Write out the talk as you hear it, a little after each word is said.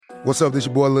What's up, this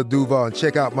your boy Lil Duval, and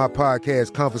check out my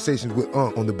podcast, Conversations with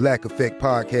Unc, on the Black Effect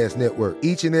Podcast Network.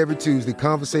 Each and every Tuesday,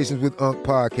 Conversations with Unc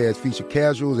podcast feature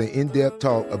casuals and in-depth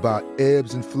talk about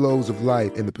ebbs and flows of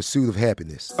life and the pursuit of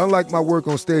happiness. Unlike my work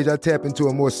on stage, I tap into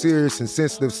a more serious and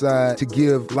sensitive side to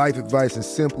give life advice and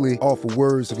simply offer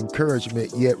words of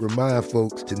encouragement, yet remind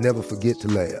folks to never forget to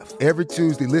laugh. Every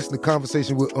Tuesday, listen to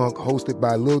Conversations with Unc, hosted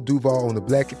by Lil Duval on the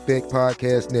Black Effect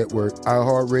Podcast Network,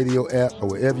 iHeartRadio app, or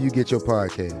wherever you get your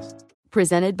podcasts.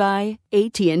 Presented by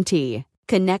AT&T.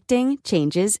 Connecting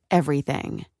changes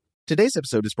everything. Today's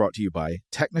episode is brought to you by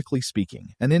Technically Speaking,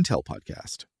 an Intel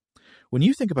podcast. When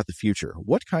you think about the future,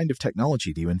 what kind of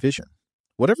technology do you envision?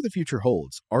 Whatever the future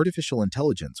holds, artificial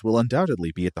intelligence will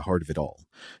undoubtedly be at the heart of it all.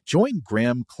 Join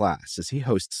Graham Class as he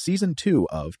hosts Season 2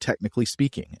 of Technically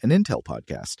Speaking, an Intel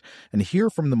podcast, and hear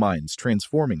from the minds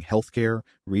transforming healthcare,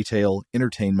 retail,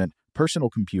 entertainment, personal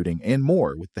computing, and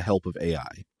more with the help of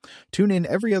AI. Tune in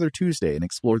every other Tuesday and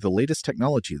explore the latest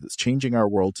technology that's changing our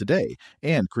world today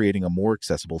and creating a more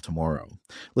accessible tomorrow.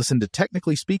 Listen to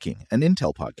Technically Speaking, an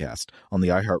Intel podcast on the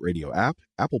iHeartRadio app,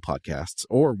 Apple Podcasts,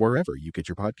 or wherever you get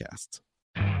your podcasts.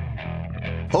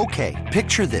 Okay,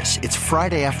 picture this. It's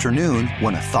Friday afternoon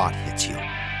when a thought hits you.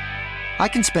 I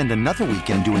can spend another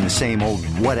weekend doing the same old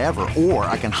whatever, or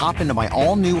I can hop into my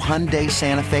all-new Hyundai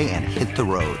Santa Fe and hit the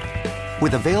road.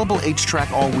 With available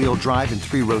H-Track all-wheel drive and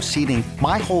 3-row seating,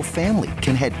 my whole family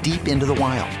can head deep into the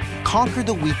wild. Conquer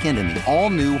the weekend in the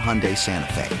all-new Hyundai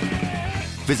Santa Fe.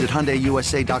 Visit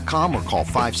HyundaiUSA.com or call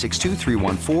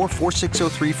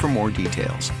 562-314-4603 for more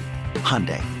details.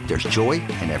 Hyundai, there's joy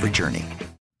in every journey.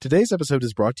 Today's episode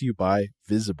is brought to you by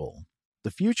Visible. The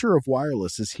future of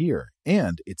wireless is here,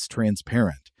 and it's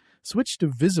transparent. Switch to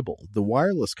Visible, the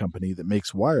wireless company that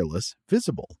makes wireless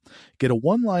visible. Get a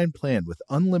one-line plan with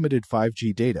unlimited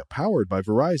 5G data powered by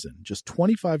Verizon, just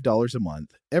 $25 a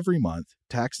month, every month,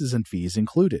 taxes and fees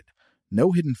included.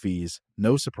 No hidden fees,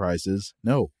 no surprises,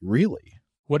 no, really.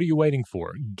 What are you waiting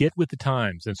for? Get with the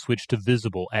times and switch to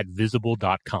Visible at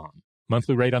Visible.com.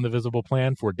 Monthly rate on the Visible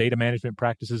plan for data management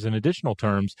practices and additional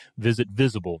terms, visit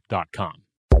Visible.com.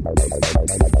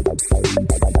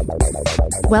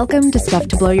 Welcome to Stuff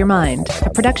to Blow Your Mind, a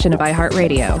production of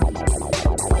iHeartRadio.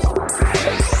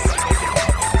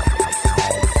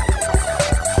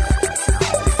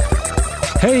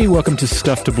 Hey, welcome to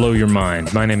Stuff to Blow Your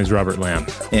Mind. My name is Robert Lamb.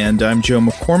 And I'm Joe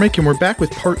McCormick, and we're back with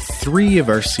part 3 of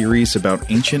our series about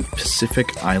ancient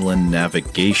Pacific Island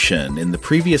navigation. In the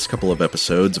previous couple of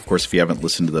episodes, of course, if you haven't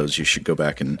listened to those, you should go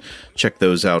back and check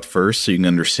those out first so you can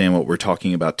understand what we're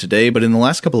talking about today. But in the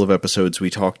last couple of episodes,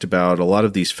 we talked about a lot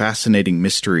of these fascinating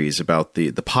mysteries about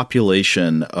the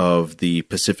population of the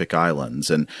Pacific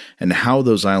Islands and how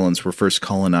those islands were first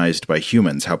colonized by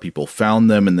humans, how people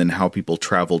found them, and then how people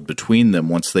traveled between them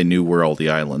once they knew where all the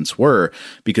islands were,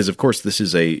 because of course this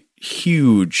is a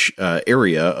huge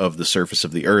area of the surface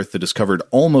of the Earth that is covered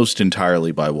almost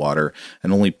entirely by water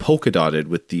and only polka dotted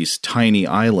with these tiny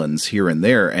islands here and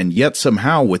there, and yet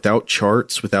somehow without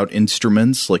charts, without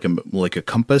instruments like a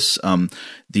compass,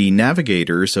 the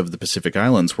navigators of the Pacific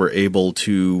Islands were able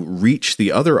to reach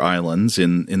the other islands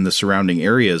in the surrounding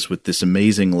areas with this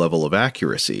amazing level of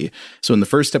accuracy. So in the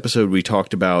first episode, we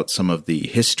talked about some of the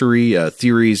history,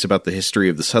 theories about the history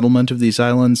of the settlement of these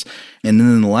islands, and then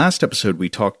in the last episode, we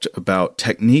talked about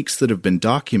techniques that have been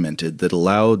documented that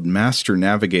allowed master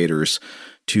navigators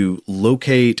to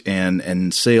locate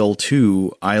and sail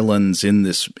to islands in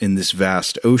this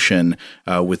vast ocean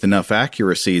with enough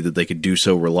accuracy that they could do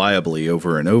so reliably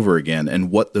over and over again, and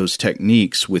what those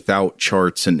techniques without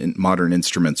charts and modern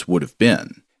instruments would have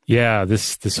been. Yeah,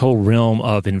 this whole realm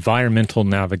of environmental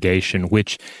navigation,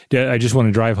 which I just want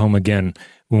to drive home again.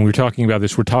 When we're talking about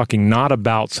this, we're talking not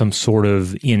about some sort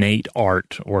of innate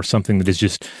art or something that is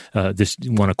just this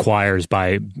one acquires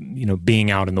by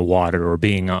being out in the water or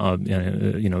being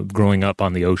growing up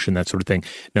on the ocean, that sort of thing.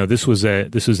 No, this was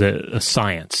a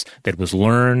science that was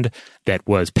learned, that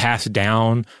was passed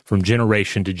down from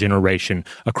generation to generation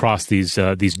across these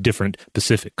different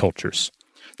Pacific cultures.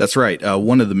 That's right.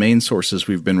 One of the main sources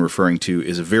we've been referring to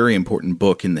is a very important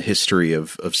book in the history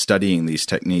of studying these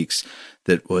techniques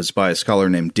that was by a scholar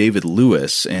named David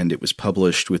Lewis, and it was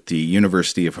published with the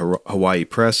University of Hawaii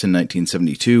Press in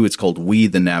 1972. It's called We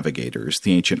the Navigators,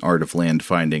 The Ancient Art of Land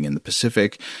Finding in the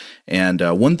Pacific. And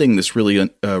one thing that's really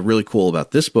cool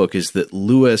about this book is that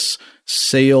Lewis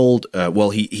sailed,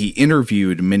 he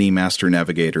interviewed many master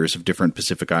navigators of different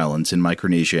Pacific islands in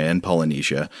Micronesia and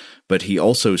Polynesia, but he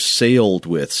also sailed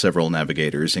with several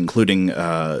navigators, including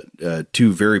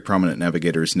two very prominent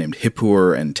navigators named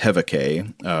Hippur and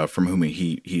Tevake, from whom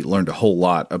he learned a whole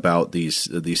lot about these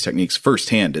techniques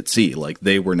firsthand at sea. Like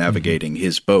they were navigating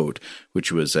his boat,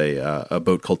 which was a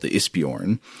boat called the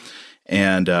Isbjorn.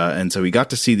 And so he got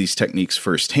to see these techniques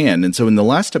firsthand. And so in the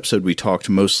last episode, we talked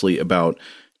mostly about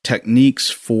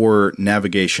techniques for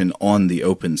navigation on the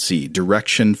open sea,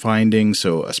 direction finding,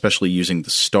 so especially using the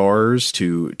stars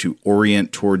to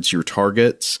orient towards your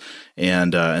targets,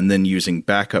 and then using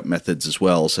backup methods as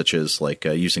well, such as like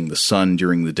using the sun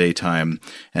during the daytime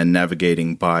and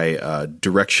navigating by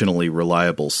directionally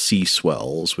reliable sea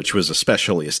swells, which was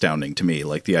especially astounding to me.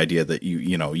 Like the idea that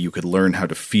you could learn how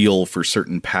to feel for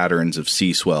certain patterns of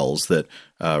sea swells that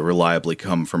reliably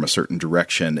come from a certain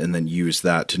direction, and then use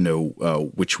that to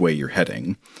know which way you're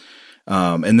heading.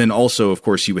 And then also, of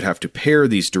course, you would have to pair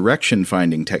these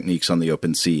direction-finding techniques on the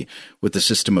open sea with the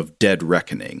system of dead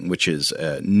reckoning, which is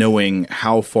knowing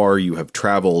how far you have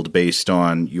traveled based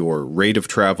on your rate of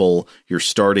travel, your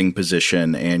starting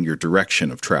position, and your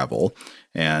direction of travel.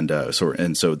 And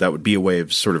so that would be a way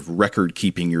of sort of record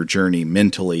keeping your journey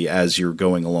mentally as you're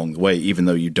going along the way, even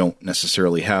though you don't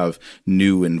necessarily have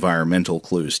new environmental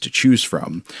clues to choose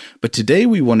from. But today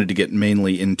we wanted to get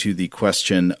mainly into the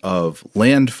question of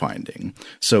land finding.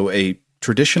 So a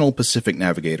traditional Pacific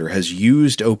navigator has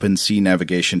used open sea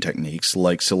navigation techniques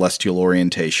like celestial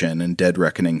orientation and dead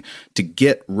reckoning to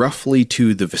get roughly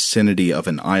to the vicinity of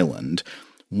an island.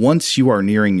 Once you are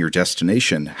nearing your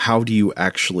destination, how do you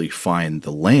actually find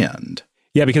the land?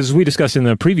 Yeah, because as we discussed in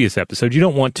the previous episode, you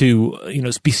don't want to,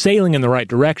 be sailing in the right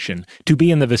direction, to be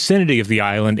in the vicinity of the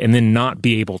island and then not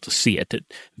be able to see it,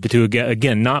 to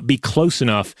again, not be close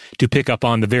enough to pick up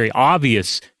on the very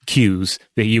obvious cues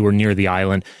that you were near the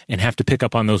island and have to pick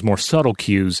up on those more subtle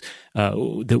cues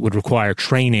that would require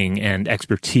training and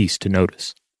expertise to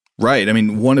notice. Right. I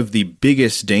mean, one of the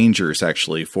biggest dangers,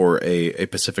 actually, for a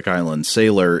Pacific Island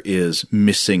sailor is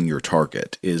missing your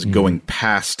target, is going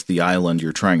past the island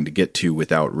you're trying to get to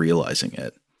without realizing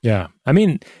it. Yeah. I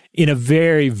mean, in a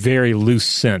very, very loose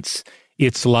sense,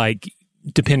 it's like,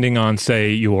 depending on, say,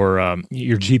 your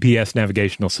GPS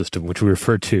navigational system, which we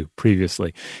referred to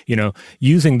previously,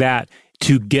 using that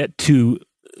to get to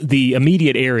the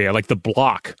immediate area, like the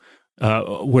block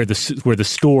where the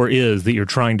store is that you're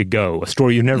trying to go, a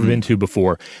store you've never been to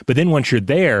before. But then once you're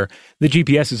there, the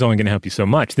GPS is only going to help you so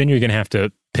much. Then you're going to have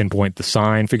to pinpoint the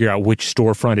sign, figure out which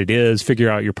storefront it is, figure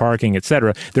out your parking,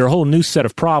 etc. There are a whole new set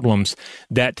of problems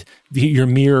that your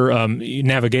mere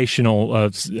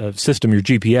navigational system, your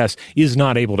GPS, is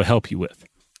not able to help you with.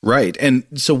 Right. And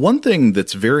so one thing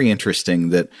that's very interesting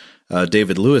that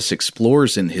David Lewis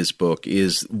explores in his book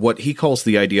is what he calls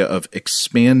the idea of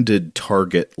expanded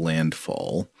target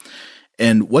landfall.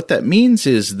 And what that means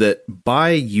is that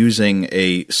by using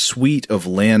a suite of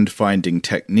land-finding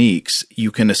techniques,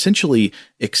 you can essentially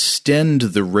extend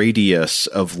the radius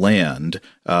of land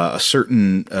a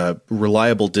certain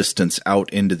reliable distance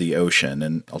out into the ocean.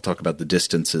 And I'll talk about the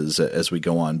distances as we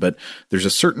go on. But there's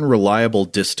a certain reliable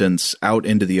distance out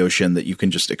into the ocean that you can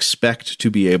just expect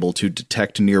to be able to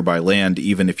detect nearby land,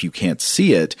 even if you can't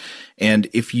see it. And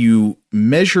if you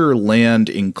measure land,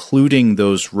 including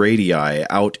those radii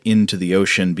out into the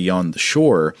ocean beyond the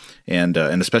shore, and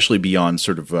especially beyond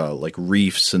sort of like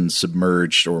reefs and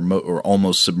submerged or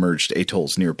almost submerged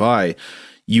atolls nearby,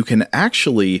 you can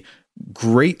actually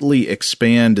greatly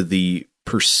expand the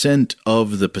percent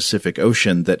of the Pacific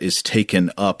Ocean that is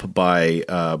taken up by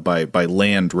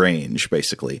land range,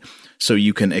 basically. So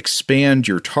you can expand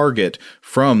your target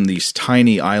from these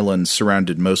tiny islands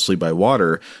surrounded mostly by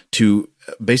water to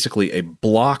basically a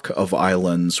block of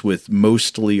islands with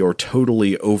mostly or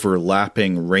totally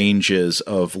overlapping ranges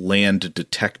of land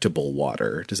detectable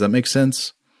water. Does that make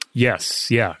sense? Yes.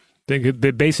 Yeah.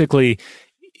 It basically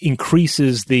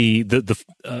increases the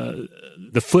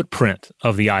footprint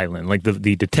of the island, like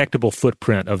the detectable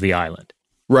footprint of the island.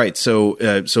 Right. So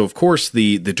of course,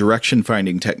 the direction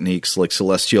finding techniques like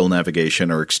celestial navigation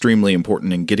are extremely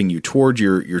important in getting you toward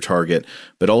your target,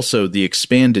 but also the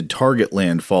expanded target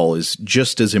landfall is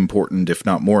just as important, if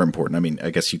not more important. I mean, I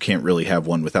guess you can't really have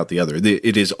one without the other.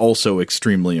 It is also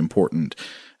extremely important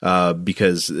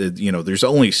because, there's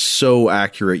only so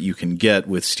accurate you can get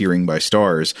with steering by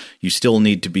stars. You still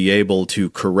need to be able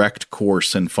to correct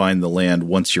course and find the land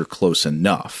once you're close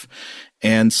enough.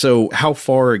 And so how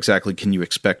far exactly can you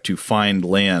expect to find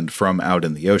land from out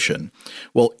in the ocean?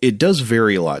 Well, it does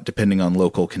vary a lot depending on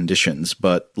local conditions,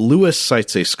 but Lewis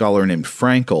cites a scholar named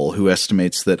Frankel who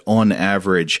estimates that on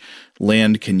average,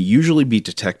 land can usually be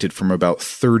detected from about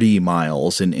 30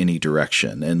 miles in any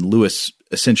direction, and Lewis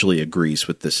essentially agrees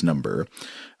with this number.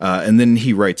 And then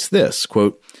he writes this,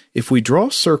 quote, "If we draw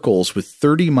circles with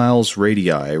 30 miles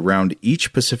radii around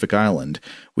each Pacific island,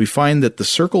 we find that the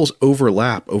circles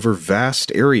overlap over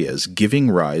vast areas, giving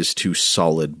rise to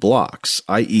solid blocks,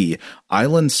 i.e.,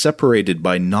 islands separated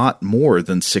by not more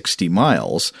than 60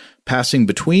 miles, passing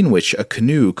between which a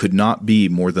canoe could not be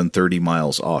more than 30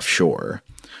 miles offshore."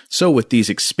 So with these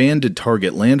expanded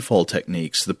target landfall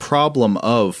techniques, the problem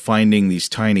of finding these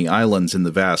tiny islands in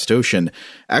the vast ocean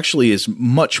actually is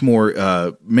much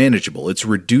more manageable. It's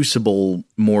reducible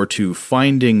more to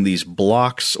finding these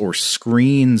blocks or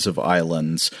screens of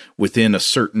islands within a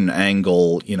certain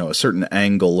angle, a certain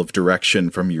angle of direction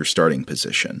from your starting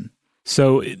position.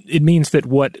 So it means that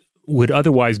what would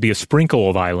otherwise be a sprinkle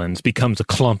of islands becomes a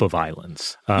clump of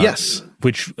islands. Yes,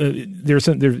 which you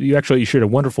shared a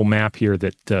wonderful map here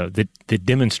that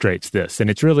demonstrates this, and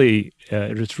it's really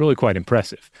quite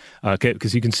impressive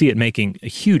because you can see it making a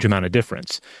huge amount of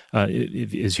difference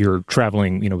as you're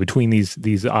traveling, between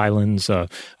these islands,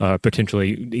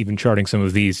 potentially even charting some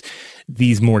of these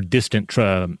more distant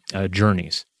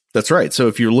journeys. That's right. So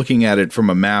if you're looking at it from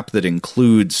a map that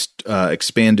includes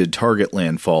expanded target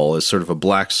landfall as sort of a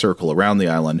black circle around the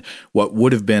island, what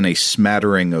would have been a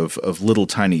smattering of little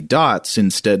tiny dots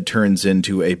instead turns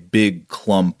into a big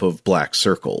clump of black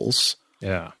circles.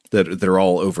 Yeah, that are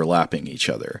all overlapping each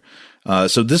other.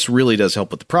 So this really does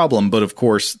help with the problem. But of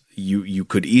course, you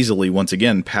could easily, once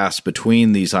again, pass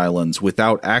between these islands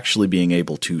without actually being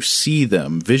able to see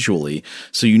them visually.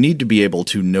 So you need to be able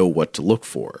to know what to look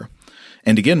for.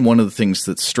 And again, one of the things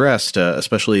that's stressed,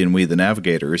 especially in We the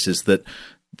Navigators, is that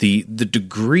the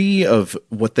degree of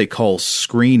what they call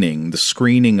screening, the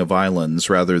screening of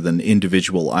islands rather than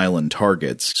individual island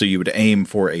targets. So you would aim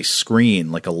for a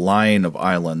screen, like a line of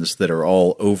islands that are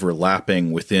all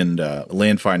overlapping within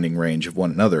landfinding range of one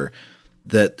another.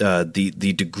 That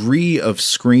the degree of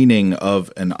screening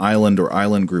of an island or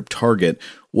island group target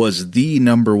was the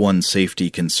number one safety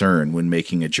concern when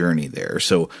making a journey there.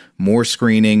 So more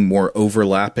screening, more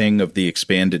overlapping of the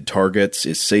expanded targets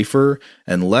is safer,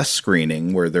 and less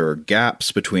screening where there are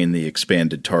gaps between the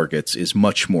expanded targets is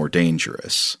much more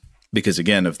dangerous because,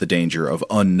 again, of the danger of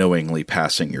unknowingly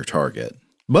passing your target.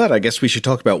 But I guess we should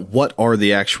talk about what are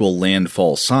the actual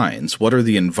landfall signs. What are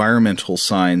the environmental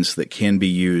signs that can be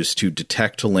used to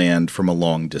detect land from a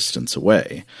long distance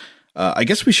away? I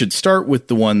guess we should start with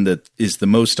the one that is the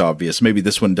most obvious. Maybe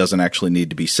this one doesn't actually need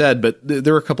to be said, but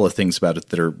there are a couple of things about it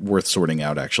that are worth sorting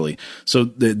out, actually. So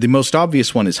the most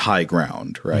obvious one is high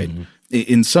ground, right? Mm-hmm.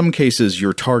 In some cases,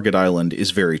 your target island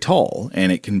is very tall,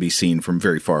 and it can be seen from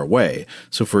very far away.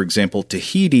 So, for example,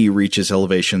 Tahiti reaches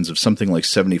elevations of something like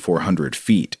 7,400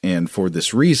 feet, and for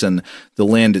this reason, the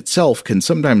land itself can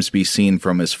sometimes be seen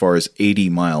from as far as 80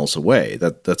 miles away.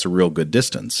 That's a real good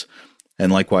distance.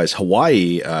 And likewise,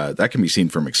 Hawaii, that can be seen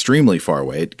from extremely far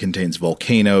away. It contains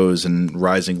volcanoes and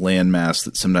rising landmass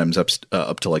that's sometimes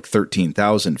up to like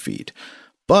 13,000 feet.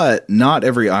 But not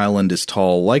every island is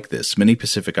tall like this. Many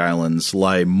Pacific islands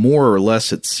lie more or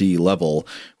less at sea level,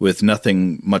 with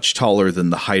nothing much taller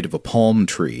than the height of a palm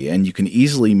tree, and you can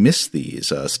easily miss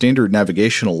these. Standard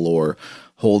navigational lore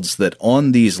holds that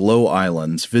on these low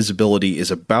islands, visibility is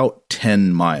about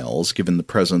 10 miles, given the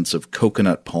presence of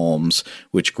coconut palms,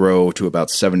 which grow to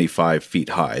about 75 feet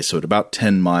high. So at about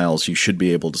 10 miles, you should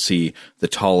be able to see the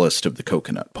tallest of the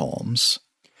coconut palms.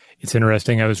 It's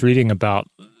interesting. I was reading about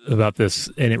this,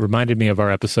 and it reminded me of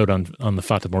our episode on the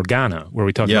Fata Morgana, where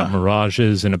we talked about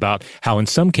mirages and about how in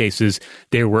some cases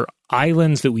there were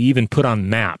islands that we even put on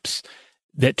maps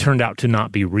that turned out to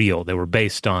not be real. They were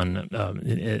based on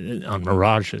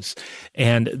mirages.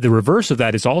 And the reverse of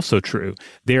that is also true.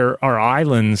 There are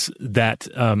islands that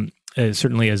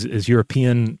certainly as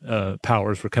European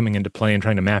powers were coming into play and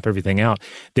trying to map everything out,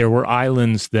 there were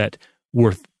islands that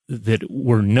were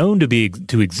known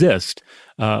to exist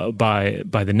by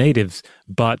the natives,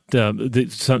 but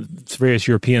some various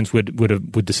Europeans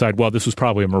would decide, well, this was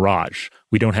probably a mirage.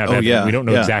 We don't have evidence. We don't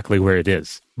know exactly where it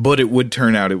is. But it would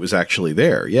turn out it was actually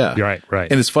there, yeah.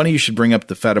 Right. And it's funny you should bring up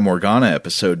the Fata Morgana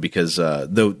episode because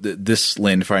though this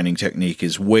land-finding technique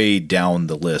is way down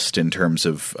the list in terms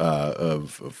of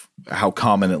how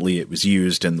commonly it was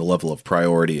used and the level of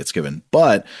priority it's given.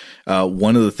 But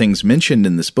one of the things mentioned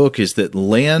in this book is that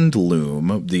land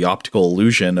loom, the optical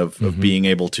illusion of being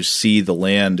being able to see the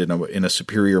land in a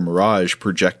superior mirage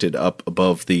projected up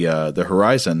above the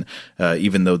horizon,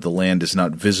 even though the land is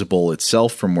not visible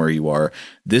itself from where you are.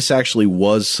 This actually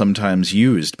was sometimes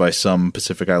used by some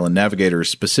Pacific Island navigators.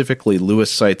 Specifically,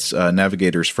 Lewis cites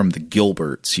navigators from the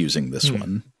Gilberts using this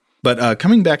one. But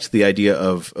coming back to the idea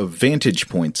of vantage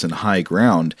points and high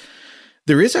ground,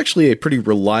 there is actually a pretty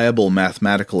reliable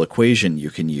mathematical equation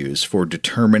you can use for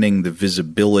determining the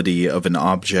visibility of an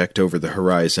object over the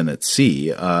horizon at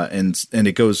sea, and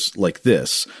it goes like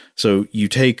this. So you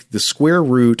take the square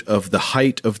root of the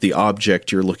height of the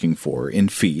object you're looking for in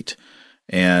feet,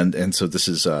 and so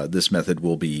this method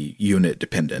will be unit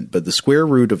dependent, but the square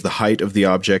root of the height of the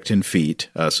object in feet,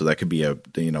 so that could be a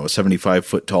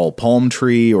 75-foot tall palm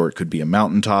tree, or it could be a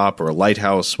mountaintop or a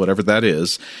lighthouse, whatever that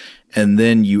is. And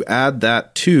then you add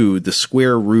that to the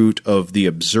square root of the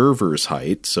observer's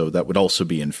height. So that would also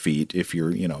be in feet. If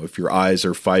if your eyes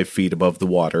are 5 feet above the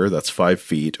water, that's 5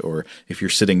 feet. Or if you're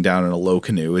sitting down in a low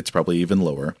canoe, it's probably even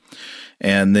lower.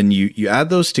 And then you add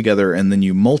those together, and then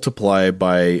you multiply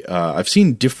by, I've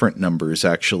seen different numbers,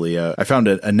 actually. I found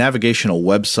a navigational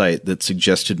website that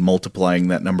suggested multiplying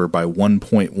that number by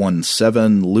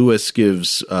 1.17. Lewis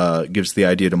gives the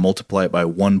idea to multiply it by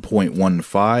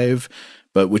 1.15.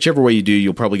 But whichever way you do,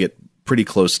 you'll probably get pretty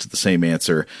close to the same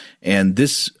answer. And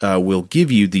this will give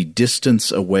you the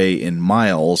distance away in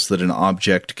miles that an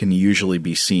object can usually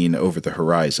be seen over the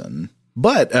horizon.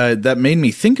 But that made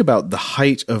me think about the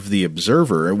height of the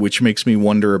observer, which makes me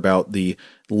wonder about the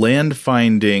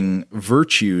land-finding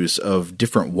virtues of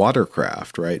different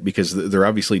watercraft, right? Because there are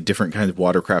obviously different kinds of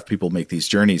watercraft people make these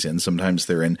journeys in. Sometimes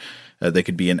they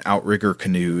could be in outrigger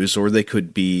canoes, or they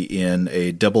could be in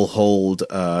a double-hulled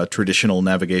traditional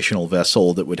navigational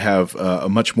vessel that would have a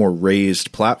much more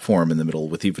raised platform in the middle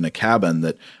with even a cabin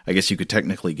that I guess you could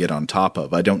technically get on top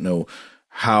of. I don't know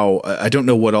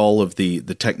what all of the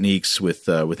techniques with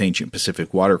ancient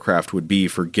Pacific watercraft would be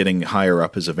for getting higher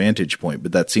up as a vantage point,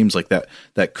 but that seems like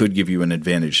that could give you an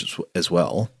advantage as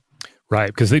well. Right,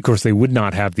 because of course they would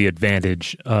not have the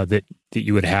advantage that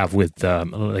you would have with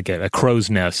like a crow's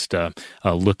nest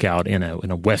lookout in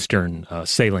a Western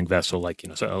sailing vessel, like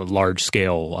a large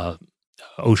scale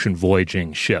ocean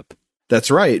voyaging ship.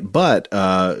 That's right, but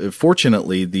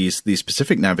fortunately, these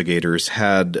Pacific navigators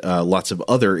had lots of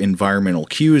other environmental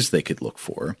cues they could look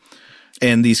for.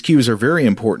 And these cues are very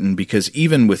important because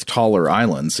even with taller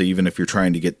islands, so even if you're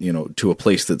trying to get to a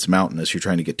place that's mountainous, you're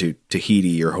trying to get to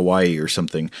Tahiti or Hawaii or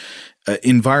something,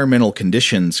 environmental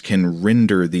conditions can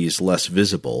render these less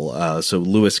visible. So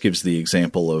Lewis gives the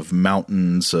example of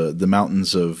mountains, the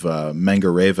mountains of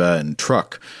Mangareva and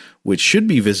Truk, which should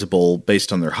be visible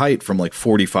based on their height from like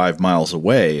 45 miles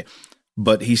away.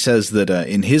 But he says that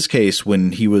in his case,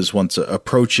 when he was once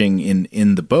approaching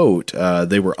in the boat,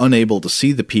 they were unable to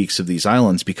see the peaks of these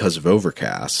islands because of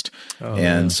overcast.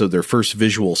 So their first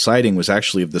visual sighting was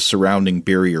actually of the surrounding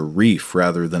barrier reef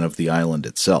rather than of the island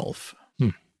itself.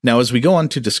 Now, as we go on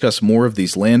to discuss more of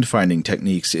these land-finding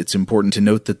techniques, it's important to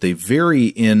note that they vary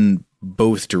in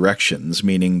both directions,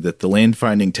 meaning that the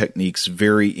land-finding techniques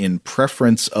vary in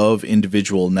preference of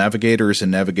individual navigators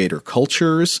and navigator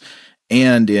cultures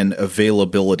and in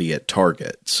availability at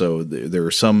target. So there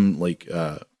are some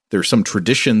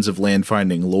traditions of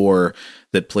land-finding lore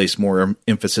that place more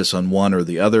emphasis on one or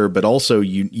the other, but also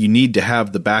you need to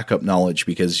have the backup knowledge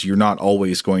because you're not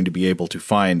always going to be able to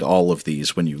find all of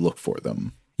these when you look for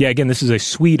them. Yeah, again, this is a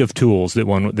suite of tools that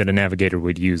a navigator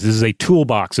would use. This is a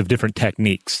toolbox of different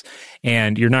techniques,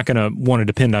 and you're not going to want to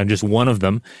depend on just one of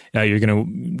them. You're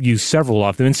going to use several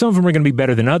of them, and some of them are going to be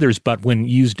better than others, but when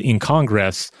used in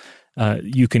Congress,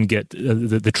 you can get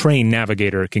the trained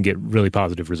navigator can get really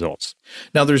positive results.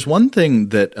 Now, there's one thing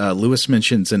that Lewis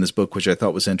mentions in his book, which I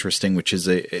thought was interesting, which is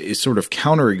a sort of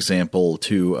counterexample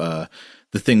to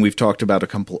the thing we've talked about a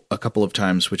couple of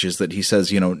times, which is that he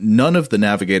says, none of the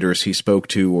navigators he spoke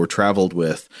to or traveled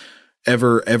with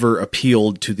ever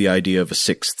appealed to the idea of a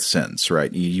sixth sense,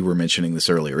 right? You were mentioning this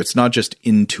earlier. It's not just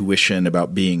intuition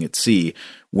about being at sea.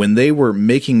 When they were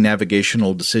making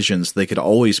navigational decisions, they could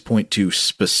always point to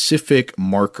specific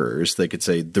markers. They could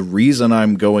say, the reason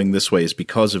I'm going this way is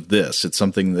because of this. It's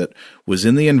something that was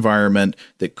in the environment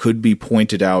that could be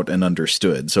pointed out and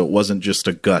understood. So it wasn't just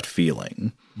a gut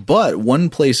feeling. But one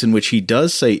place in which he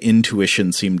does say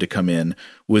intuition seemed to come in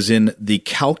was in the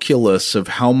calculus of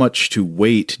how much to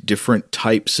weight different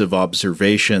types of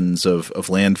observations of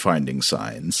land-finding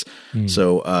signs.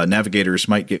 So navigators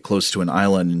might get close to an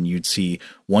island and you'd see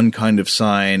one kind of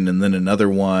sign and then another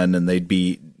one, and they'd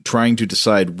be trying to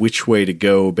decide which way to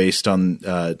go based on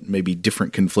maybe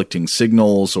different conflicting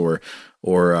signals or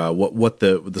or what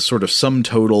the sort of sum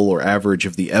total or average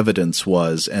of the evidence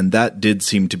was, and that did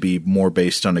seem to be more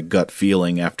based on a gut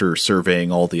feeling after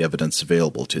surveying all the evidence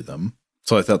available to them.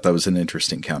 So I thought that was an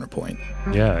interesting counterpoint.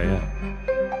 Yeah.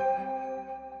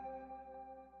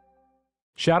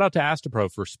 Shout out to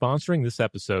Astepro for sponsoring this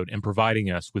episode and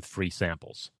providing us with free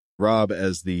samples. Rob,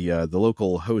 as the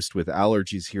local host with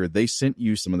allergies here, they sent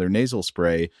you some of their nasal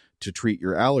spray to treat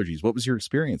your allergies. What was your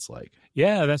experience like?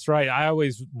 Yeah, that's right. I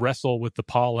always wrestle with the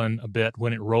pollen a bit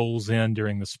when it rolls in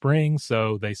during the spring,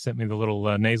 so they sent me the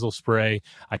little nasal spray.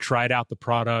 I tried out the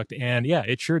product, and yeah,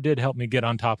 it sure did help me get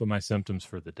on top of my symptoms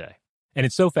for the day. And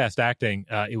it's so fast-acting,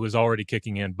 it was already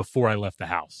kicking in before I left the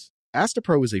house.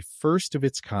 Astepro is a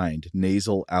first-of-its-kind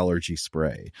nasal allergy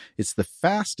spray. It's the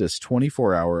fastest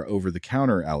 24-hour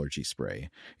over-the-counter allergy spray.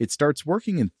 It starts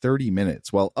working in 30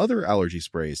 minutes, while other allergy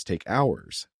sprays take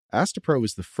hours. Astepro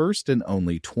is the first and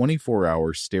only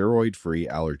 24-hour steroid-free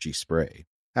allergy spray.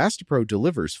 Astepro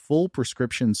delivers full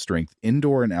prescription-strength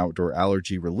indoor and outdoor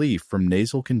allergy relief from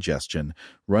nasal congestion,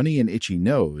 runny and itchy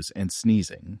nose, and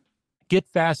sneezing. Get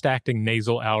fast-acting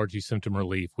nasal allergy symptom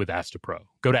relief with Astepro.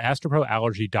 Go to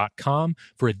asteproallergy.com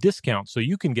for a discount so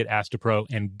you can get Astepro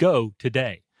and go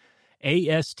today.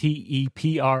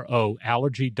 ASTEPRO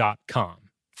allergy.com.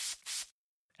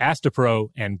 Astepro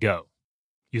and go.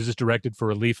 Use as directed for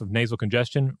relief of nasal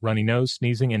congestion, runny nose,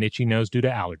 sneezing, and itchy nose due to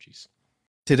allergies.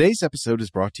 Today's episode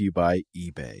is brought to you by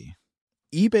eBay.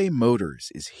 eBay Motors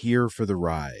is here for the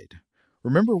ride.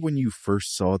 Remember when you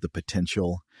first saw the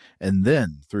potential? And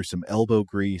then, through some elbow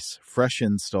grease, fresh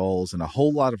installs, and a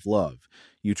whole lot of love,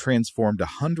 you transformed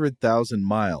 100,000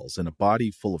 miles and a body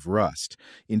full of rust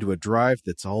into a drive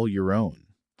that's all your own.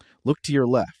 Look to your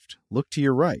left. Look to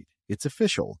your right. It's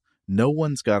official. No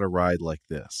one's got a ride like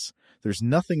this. There's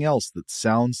nothing else that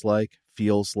sounds like,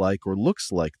 feels like, or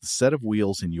looks like the set of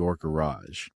wheels in your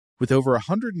garage. With over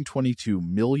 122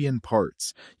 million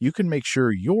parts, you can make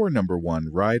sure your number one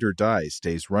ride or die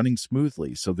stays running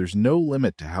smoothly, so there's no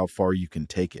limit to how far you can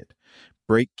take it.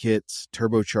 Brake kits,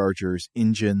 turbochargers,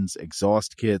 engines,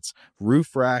 exhaust kits,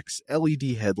 roof racks, LED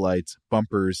headlights,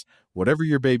 bumpers, whatever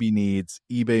your baby needs,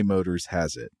 eBay Motors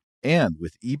has it. And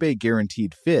with eBay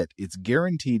Guaranteed Fit, it's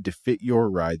guaranteed to fit your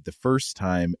ride the first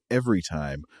time, every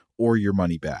time, or your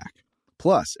money back.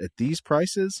 Plus, at these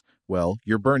prices, well,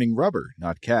 you're burning rubber,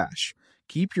 not cash.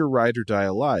 Keep your ride or die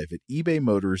alive at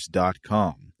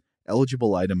ebaymotors.com.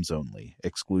 Eligible items only.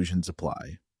 Exclusions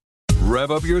apply.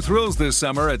 Rev up your thrills this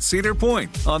summer at Cedar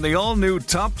Point on the all-new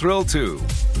Top Thrill 2.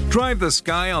 Drive the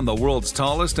sky on the world's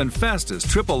tallest and fastest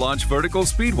triple-launch vertical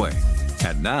speedway.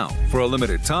 And now, for a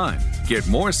limited time, get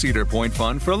more Cedar Point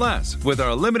fun for less with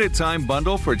our limited-time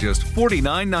bundle for just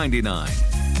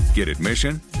 $49.99. Get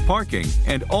admission, parking,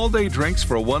 and all-day drinks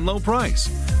for one low price.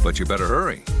 But you better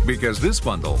hurry, because this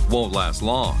bundle won't last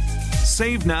long.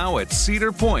 Save now at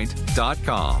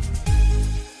cedarpoint.com.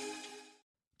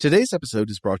 Today's episode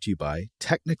is brought to you by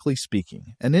Technically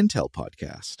Speaking, an Intel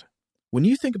podcast. When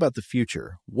you think about the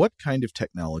future, what kind of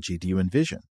technology do you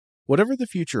envision? Whatever the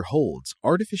future holds,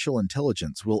 artificial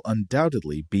intelligence will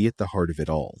undoubtedly be at the heart of it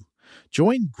all.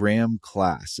 Join Graham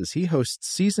Class as he hosts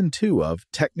Season 2 of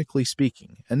Technically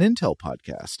Speaking, an Intel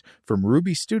podcast from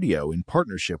Ruby Studio in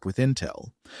partnership with Intel.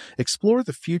 Explore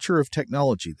the future of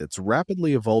technology that's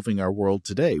rapidly evolving our world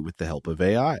today with the help of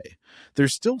AI.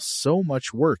 There's still so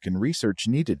much work and research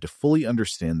needed to fully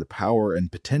understand the power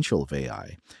and potential of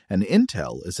AI, and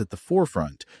Intel is at the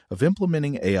forefront of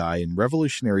implementing AI in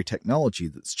revolutionary technology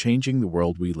that's changing the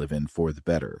world we live in for the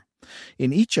better.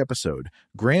 In each episode,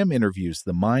 Graham interviews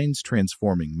the minds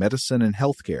transforming medicine and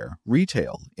healthcare,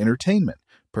 retail, entertainment,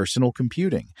 personal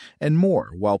computing, and more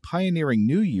while pioneering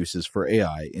new uses for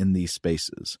AI in these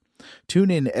spaces. Tune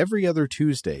in every other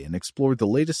Tuesday and explore the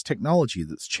latest technology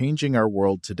that's changing our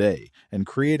world today and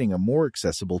creating a more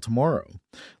accessible tomorrow.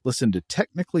 Listen to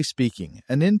Technically Speaking,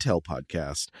 an Intel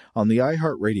podcast on the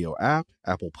iHeartRadio app,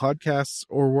 Apple Podcasts,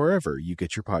 or wherever you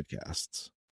get your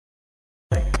podcasts.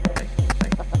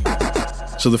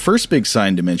 So the first big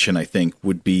sign to mention, I think,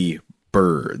 would be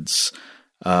birds.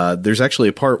 There's actually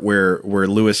a part where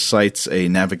Lewis cites a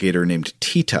navigator named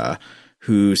Tita,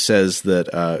 who says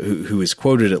that who is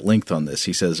quoted at length on this.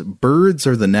 He says, "Birds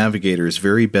are the navigator's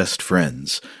very best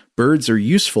friends. Birds are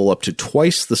useful up to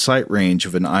twice the sight range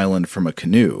of an island from a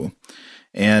canoe."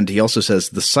 And he also says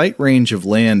the sight range of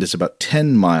land is about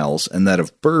 10 miles and that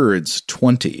of birds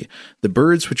 20. The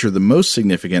birds which are the most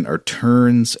significant are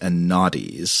terns and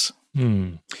noddies.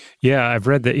 Yeah, I've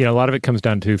read that, a lot of it comes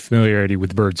down to familiarity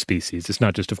with bird species. It's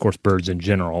not just, of course, birds in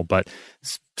general, but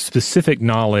specific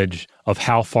knowledge of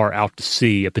how far out to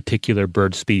sea a particular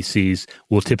bird species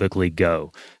will typically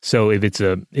go. So if it's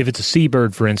a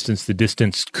seabird, for instance, the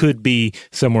distance could be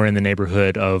somewhere in the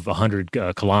neighborhood of 100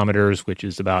 kilometers, which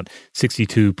is about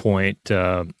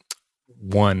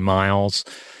 62.1 miles.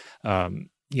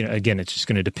 Again, it's just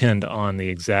going to depend on the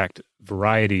exact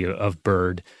variety of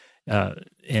bird.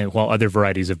 And while other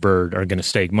varieties of bird are going to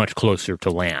stay much closer to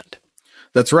land.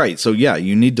 That's right. So yeah,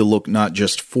 you need to look not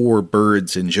just for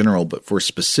birds in general, but for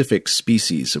specific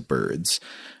species of birds.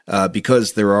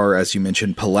 Because there are, as you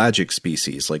mentioned, pelagic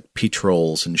species like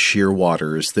petrels and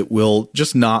shearwaters that will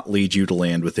just not lead you to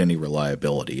land with any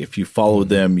reliability. If you follow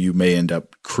them, you may end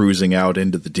up cruising out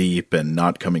into the deep and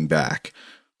not coming back.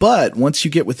 But once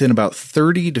you get within about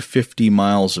 30 to 50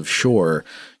 miles of shore,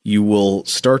 you will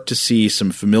start to see some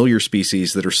familiar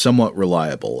species that are somewhat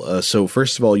reliable. So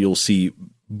first of all, you'll see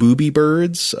booby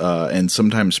birds and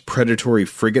sometimes predatory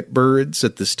frigate birds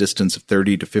at this distance of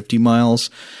 30 to 50 miles.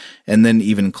 And then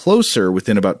even closer,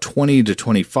 within about 20 to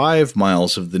 25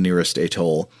 miles of the nearest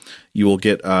atoll, you will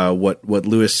get what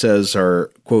Lewis says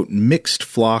are, quote, mixed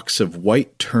flocks of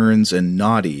white terns and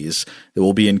noddies that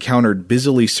will be encountered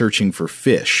busily searching for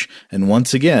fish. And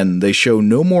once again, they show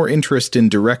no more interest in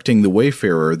directing the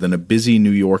wayfarer than a busy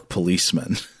New York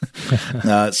policeman.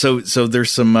 So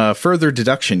there's some further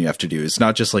deduction you have to do. It's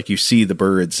not just like you see the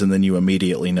birds and then you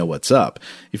immediately know what's up.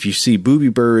 If you see booby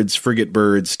birds, frigate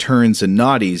birds, terns, and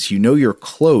noddies, you know you're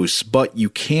close, but you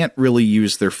can't really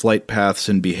use their flight paths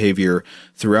and behavior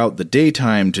throughout the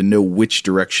daytime to know which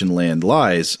direction land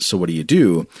lies. So what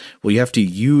do? Well, you have to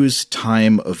use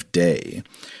time of day.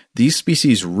 These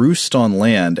species roost on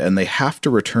land and they have to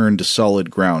return to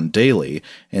solid ground daily,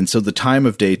 and so the time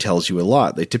of day tells you a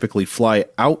lot. They typically fly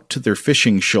out to their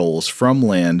fishing shoals from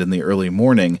land in the early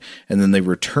morning, and then they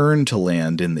return to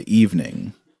land in the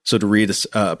evening. So to read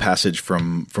a passage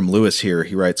from Lewis here,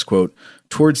 he writes, quote,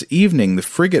 "Towards evening, the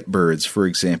frigate birds, for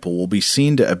example, will be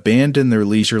seen to abandon their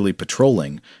leisurely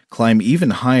patrolling, climb even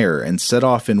higher, and set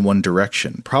off in one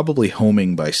direction, probably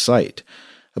homing by sight.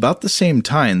 About the same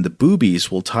time, the boobies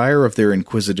will tire of their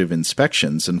inquisitive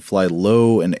inspections and fly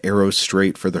low and arrow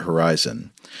straight for the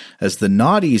horizon. As the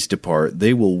noddies depart,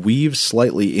 they will weave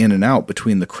slightly in and out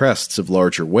between the crests of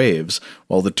larger waves,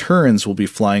 while the terns will be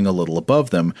flying a little above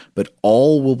them, but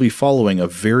all will be following a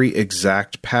very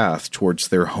exact path towards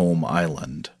their home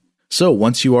island." So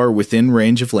once you are within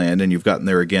range of land, and you've gotten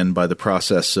there again by the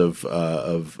process of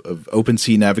open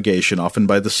sea navigation, often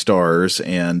by the stars,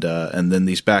 and then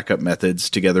these backup methods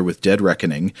together with dead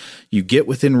reckoning, you get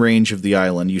within range of the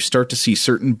island. You start to see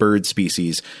certain bird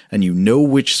species, and you know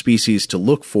which species to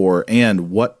look for and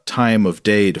what time of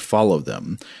day to follow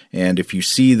them. And if you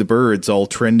see the birds all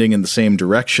trending in the same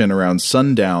direction around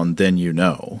sundown, then you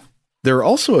know. There are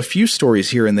also a few stories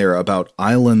here and there about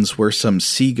islands where some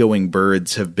seagoing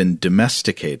birds have been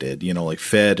domesticated, like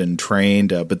fed and trained,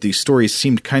 but these stories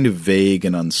seemed kind of vague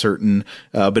and uncertain,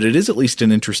 but it is at least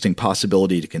an interesting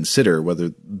possibility to consider,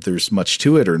 whether there's much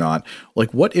to it or not.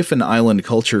 Like, what if an island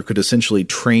culture could essentially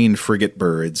train frigate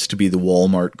birds to be the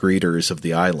Walmart greeters of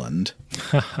the island?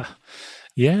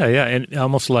 Yeah, and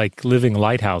almost like living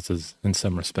lighthouses in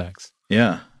some respects.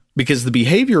 Yeah. Because the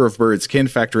behavior of birds can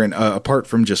factor in, apart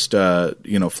from just,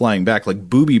 flying back. Like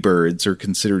booby birds are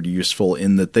considered useful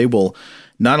in that they will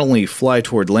not only fly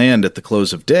toward land at the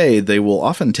close of day, they will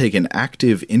often take an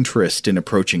active interest in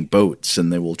approaching boats,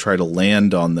 and they will try to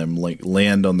land on them, like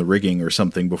land on the rigging or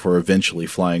something, before eventually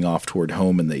flying off toward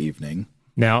home in the evening.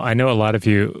 Now, I know a lot of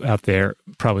you out there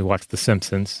probably watched The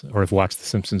Simpsons or have watched The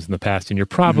Simpsons in the past, and you're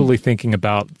probably thinking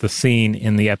about the scene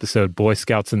in the episode Boy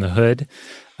Scouts in the Hood.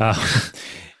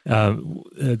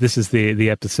 This is the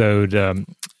episode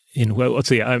let's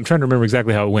see, I'm trying to remember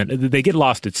exactly how it went. They get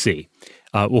lost at sea.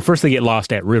 First they get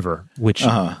lost at river, which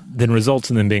then results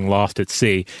in them being lost at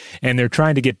sea. And they're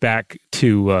trying to get back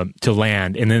to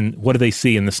land. And then what do they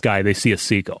see in the sky? They see a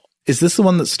seagull. Is this the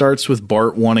one that starts with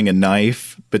Bart wanting a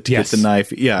knife, but to get the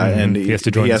knife? Yeah, and he has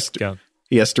to join the scout.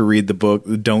 He has to read the book,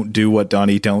 Don't Do What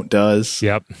Donnie Don't Does.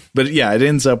 Yep. But yeah, it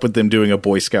ends up with them doing a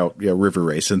Boy Scout river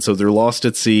race. And so they're lost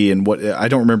at sea. And I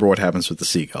don't remember what happens with the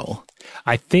seagull.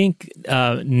 I think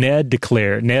Ned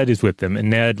is with them, and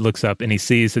Ned looks up and he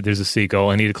sees that there's a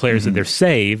seagull, and he declares that they're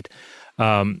saved.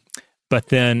 But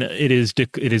then it is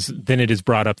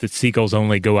brought up that seagulls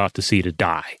only go out to sea to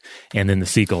die, and then the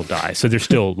seagull dies. So they're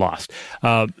still lost.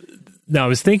 Now, I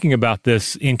was thinking about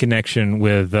this in connection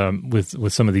with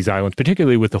some of these islands,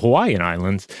 particularly with the Hawaiian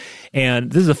Islands,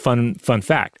 and this is a fun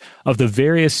fact. Of the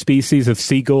various species of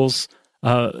seagulls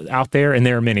out there, and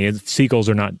there are many. Seagulls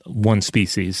are not one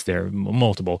species, they're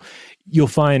multiple. You'll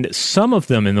find some of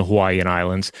them in the Hawaiian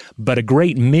Islands, but a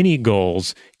great many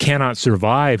gulls cannot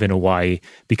survive in Hawaii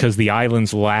because the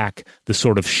islands lack the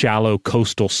sort of shallow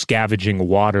coastal scavenging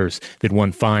waters that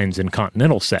one finds in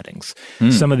continental settings.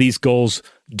 Some of these gulls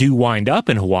do wind up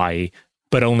in Hawaii,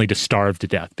 but only to starve to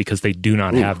death because they do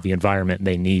not have the environment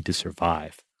they need to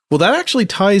survive. Well, that actually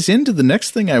ties into the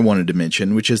next thing I wanted to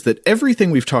mention, which is that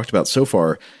everything we've talked about so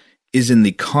far is in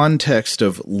the context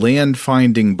of land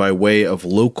finding by way of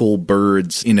local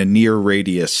birds in a near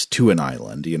radius to an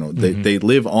island. You know, they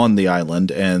live on the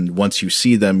island, and once you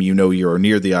see them, you know you're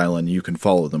near the island, you can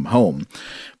follow them home.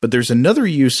 But there's another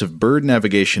use of bird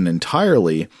navigation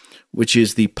entirely, which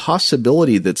is the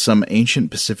possibility that some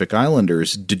ancient Pacific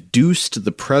Islanders deduced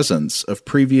the presence of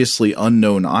previously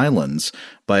unknown islands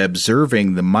by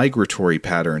observing the migratory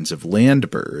patterns of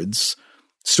land birds.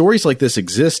 Stories like this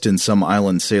exist in some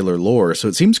island sailor lore, so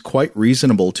it seems quite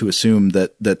reasonable to assume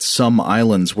that some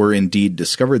islands were indeed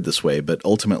discovered this way, but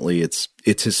ultimately it's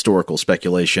historical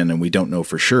speculation and we don't know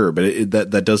for sure. But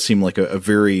that does seem like a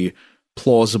very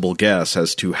plausible guess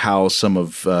as to how some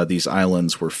of these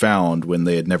islands were found when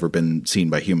they had never been seen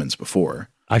by humans before.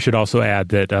 I should also add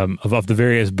that of the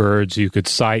various birds you could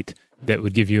cite that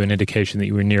would give you an indication that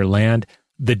you were near land,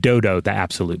 the dodo, the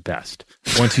absolute best.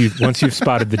 Once you've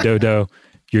spotted the dodo,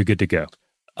 you're good to go.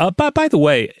 But by the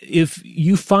way, if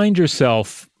you find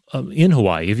yourself in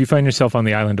Hawaii, if you find yourself on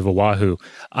the island of Oahu,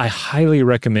 I highly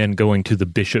recommend going to the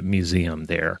Bishop Museum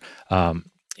there.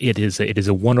 It is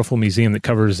a wonderful museum that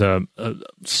covers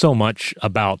so much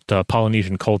about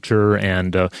Polynesian culture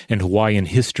and Hawaiian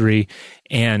history,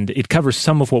 and it covers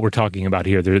some of what we're talking about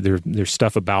here. There's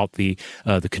stuff about the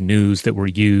canoes that were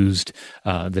used,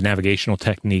 the navigational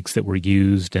techniques that were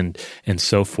used, and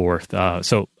so forth.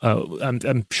 So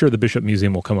I'm sure the Bishop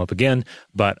Museum will come up again,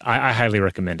 but I highly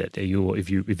recommend it. If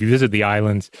you visit the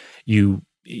islands, you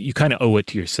kind of owe it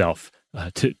to yourself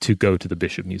to go to the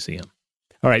Bishop Museum.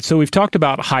 All right, so we've talked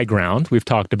about high ground. We've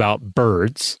talked about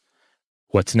birds.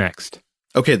 What's next?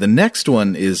 Okay, the next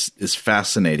one is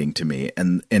fascinating to me,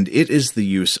 and it is the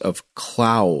use of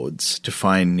clouds to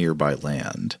find nearby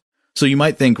land. So you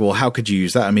might think, well, how could you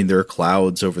use that? I mean, there are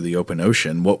clouds over the open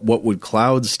ocean. What would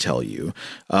clouds tell you?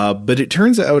 But it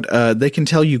turns out they can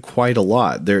tell you quite a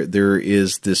lot. There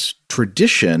is this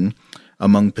tradition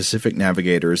among Pacific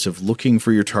navigators of looking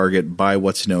for your target by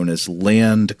what's known as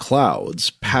land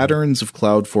clouds, patterns of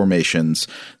cloud formations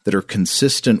that are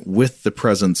consistent with the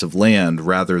presence of land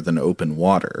rather than open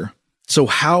water. So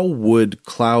how would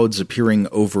clouds appearing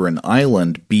over an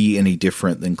island be any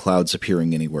different than clouds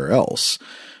appearing anywhere else?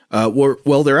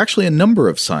 Well, there are actually a number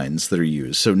of signs that are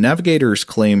used. So navigators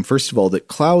claim, first of all, that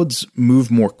clouds move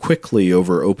more quickly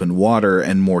over open water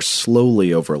and more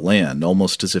slowly over land,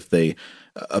 almost as if they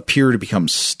appear to become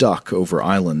stuck over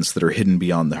islands that are hidden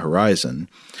beyond the horizon.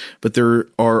 But there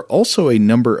are also a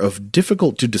number of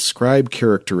difficult-to-describe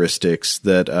characteristics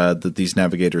that these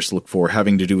navigators look for,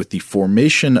 having to do with the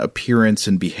formation, appearance,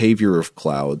 and behavior of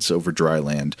clouds over dry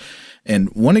land. And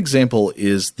one example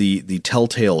is the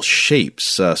telltale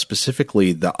shapes,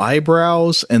 specifically the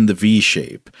eyebrows and the V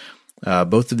shape.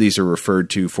 Both of these are referred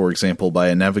to, for example, by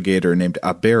a navigator named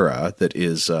Abera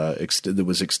that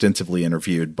was extensively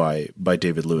interviewed by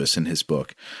David Lewis in his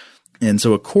book. And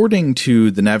so according to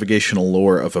the navigational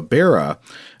lore of Abera,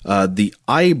 the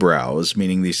eyebrows,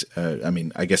 meaning these,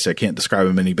 I guess I can't describe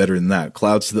them any better than that,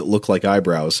 clouds that look like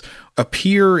eyebrows,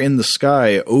 appear in the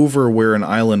sky over where an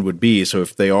island would be. So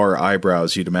if they are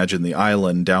eyebrows, you'd imagine the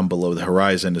island down below the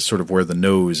horizon is sort of where the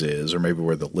nose is, or maybe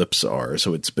where the lips are.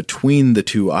 So it's between the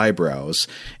two eyebrows.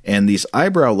 And these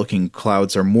eyebrow-looking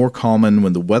clouds are more common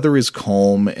when the weather is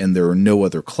calm and there are no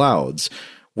other clouds.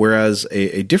 Whereas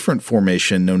a different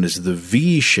formation known as the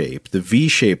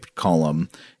V-shaped column,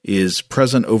 is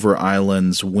present over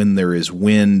islands when there is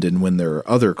wind and when there are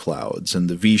other clouds. And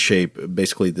the V-shape,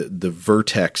 basically the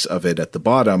vertex of it at the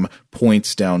bottom,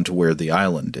 points down to where the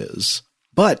island is.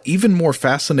 But even more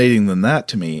fascinating than that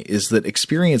to me is that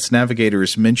experienced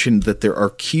navigators mentioned that there are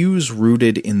cues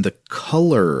rooted in the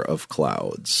color of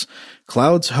clouds.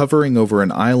 Clouds hovering over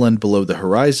an island below the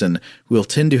horizon will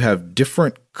tend to have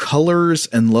different colors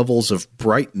and levels of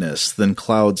brightness than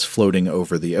clouds floating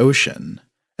over the ocean.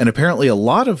 And apparently a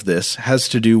lot of this has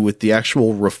to do with the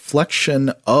actual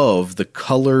reflection of the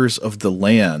colors of the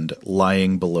land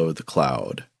lying below the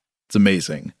cloud. It's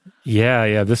amazing.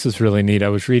 Yeah, this is really neat. I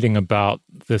was reading about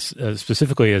this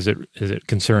specifically as it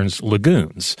concerns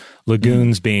lagoons.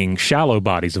 Lagoons being shallow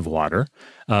bodies of water,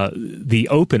 the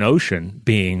open ocean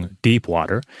being deep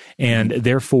water, and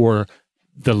therefore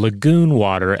the lagoon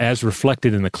water, as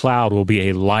reflected in the cloud, will be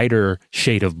a lighter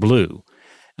shade of blue.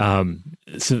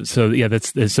 So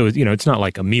it's not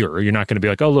like a mirror. You're not going to be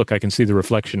like, oh, look, I can see the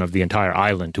reflection of the entire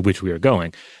island to which we are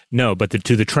going. No, but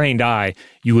to the trained eye,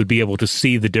 you would be able to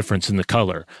see the difference in the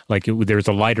color. Like there's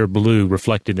a lighter blue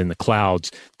reflected in the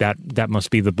clouds. That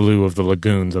must be the blue of the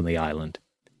lagoons on the island.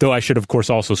 Though I should, of course,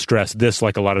 also stress this,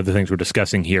 like a lot of the things we're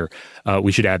discussing here,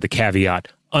 we should add the caveat,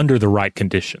 under the right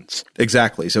conditions.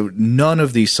 Exactly. So none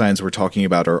of these signs we're talking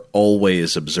about are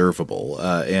always observable.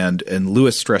 And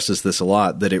Lewis stresses this a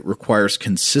lot, that it requires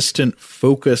consistent,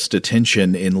 focused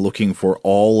attention in looking for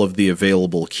all of the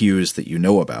available cues that you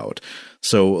know about.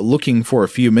 So looking for a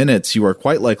few minutes, you are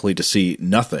quite likely to see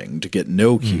nothing, to get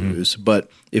no cues. Mm-hmm.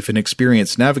 But if an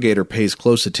experienced navigator pays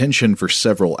close attention for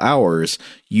several hours,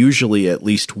 usually at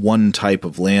least one type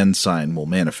of land sign will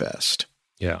manifest.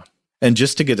 Yeah. And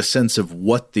just to get a sense of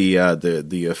what the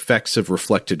effects of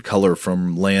reflected color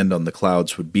from land on the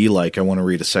clouds would be like, I want to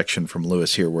read a section from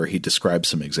Lewis here where he describes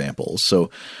some examples. So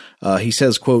he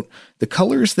says, quote, "The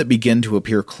colors that begin to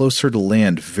appear closer to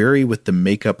land vary with the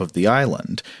makeup of the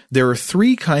island. There are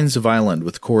 3 kinds of island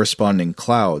with corresponding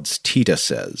clouds, Tita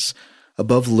says.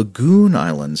 Above lagoon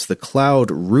islands, the cloud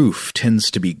roof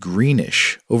tends to be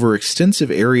greenish. Over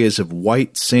extensive areas of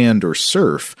white sand or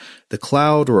surf, the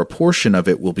cloud or a portion of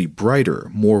it will be brighter,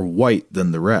 more white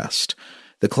than the rest.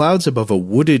 The clouds above a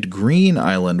wooded green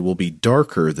island will be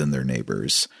darker than their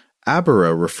neighbors.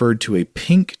 Abera referred to a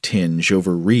pink tinge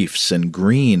over reefs and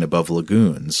green above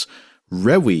lagoons.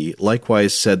 Rewi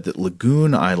likewise said that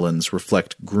lagoon islands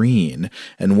reflect green,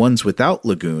 and ones without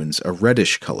lagoons a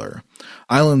reddish color.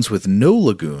 Islands with no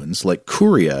lagoons, like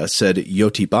Kuria, said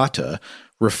Yotibata,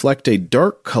 reflect a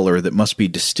dark color that must be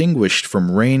distinguished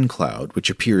from rain cloud, which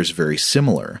appears very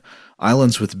similar.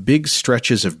 Islands with big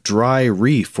stretches of dry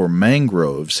reef or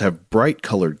mangroves have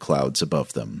bright-colored clouds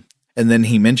above them." And then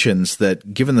he mentions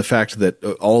that given the fact that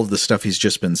all of the stuff he's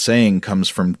just been saying comes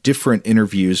from different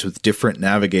interviews with different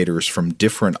navigators from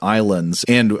different islands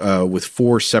and with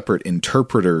 4 separate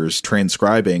interpreters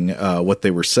transcribing what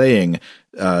they were saying,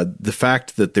 the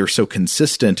fact that they're so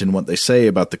consistent in what they say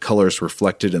about the colors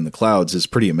reflected in the clouds is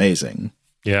pretty amazing.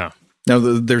 Yeah. Now,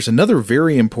 there's another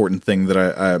very important thing that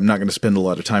I'm not going to spend a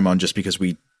lot of time on just because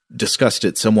we discussed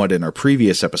it somewhat in our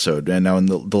previous episode. And now in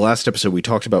the last episode, we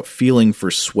talked about feeling for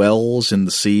swells in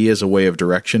the sea as a way of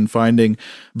direction finding.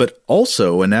 But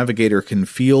also, a navigator can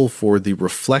feel for the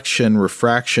reflection,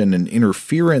 refraction, and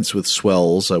interference with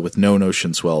swells, with known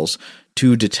ocean swells,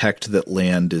 to detect that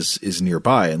land is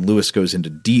nearby. And Lewis goes into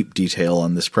deep detail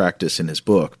on this practice in his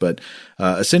book. But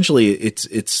essentially,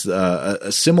 it's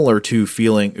similar to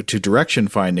direction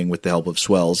finding with the help of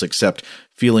swells, except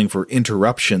feeling for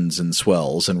interruptions in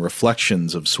swells and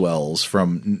reflections of swells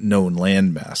from known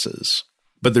land masses.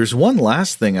 But there's one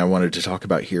last thing I wanted to talk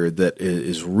about here that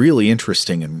is really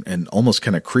interesting and almost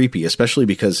kind of creepy, especially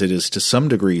because it is to some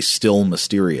degree still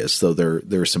mysterious, though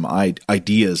there are some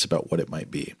ideas about what it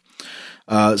might be.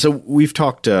 So we've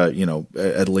talked,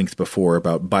 at length before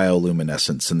about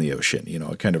bioluminescence in the ocean,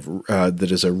 a kind of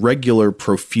that is a regular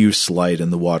profuse light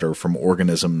in the water from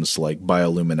organisms like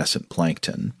bioluminescent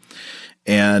plankton.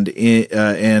 And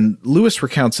Lewis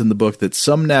recounts in the book that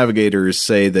some navigators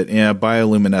say that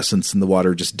bioluminescence in the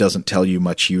water just doesn't tell you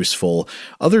much useful.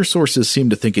 Other sources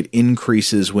seem to think it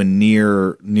increases when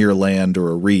near land or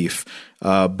a reef.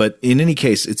 But in any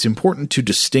case, it's important to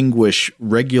distinguish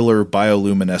regular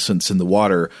bioluminescence in the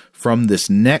water from this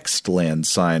next land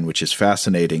sign, which is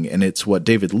fascinating. And it's what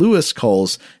David Lewis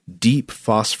calls deep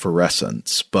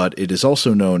phosphorescence, but it is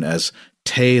also known as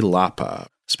te lapa,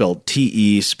 spelled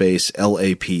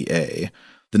Te_LAPA.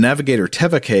 The navigator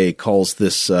Tevake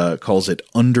calls it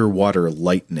underwater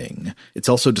lightning. It's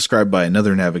also described by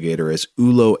another navigator as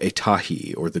Ulo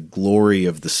Etahi, or the glory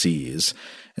of the seas.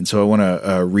 And so I want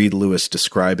to read Lewis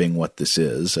describing what this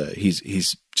is.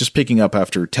 He's just picking up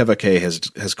after Tevake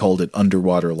has called it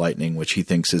underwater lightning, which he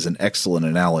thinks is an excellent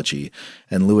analogy.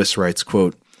 And Lewis writes,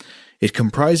 quote, "It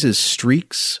comprises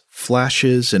streaks,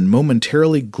 flashes, and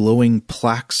momentarily glowing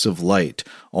plaques of light,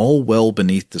 all well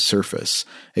beneath the surface.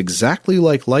 Exactly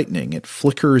like lightning, it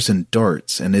flickers and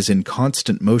darts and is in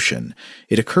constant motion.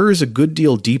 It occurs a good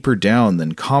deal deeper down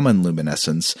than common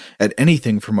luminescence, at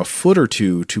anything from a foot or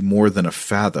two to more than a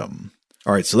fathom."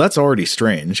 All right, so that's already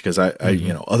strange because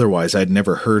otherwise I'd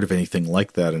never heard of anything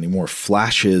like that anymore.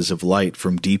 Flashes of light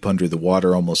from deep under the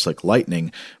water, almost like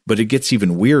lightning, but it gets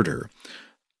even weirder.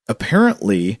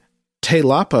 Apparently, Te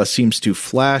Lapa seems to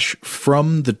flash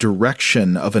from the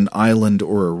direction of an island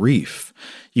or a reef.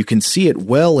 You can see it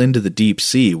well into the deep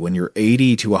sea when you're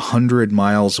 80 to 100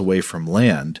 miles away from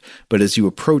land, but as you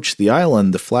approach the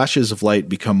island, the flashes of light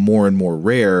become more and more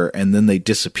rare, and then they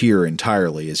disappear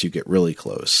entirely as you get really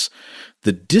close.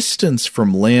 The distance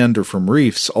from land or from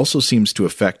reefs also seems to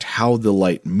affect how the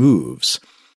light moves.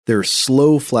 There are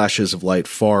slow flashes of light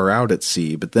far out at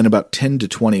sea, but then about 10 to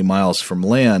 20 miles from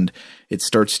land, it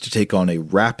starts to take on a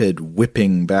rapid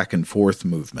whipping back and forth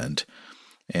movement.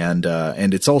 And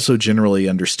it's also generally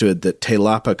understood that Te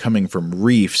Lapa coming from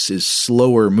reefs is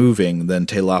slower moving than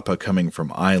Te Lapa coming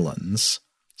from islands.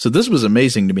 So this was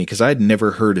amazing to me because I'd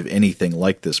never heard of anything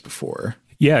like this before.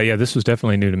 Yeah, this was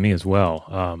definitely new to me as well.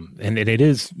 And it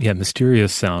is,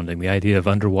 mysterious sounding, the idea of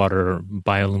underwater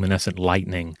bioluminescent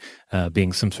lightning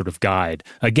being some sort of guide.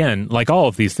 Again, like all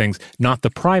of these things, not the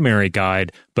primary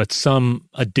guide, but some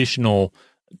additional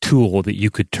tool that you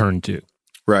could turn to.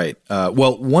 Right.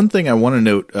 Well, one thing I want to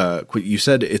note, you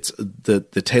said it's the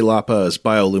Te Lapa is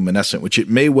bioluminescent, which it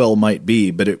might be,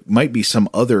 but it might be some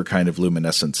other kind of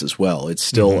luminescence as well. It's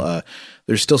still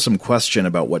there's still some question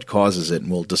about what causes it,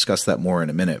 and we'll discuss that more in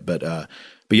a minute. But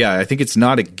yeah, I think it's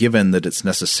not a given that it's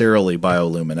necessarily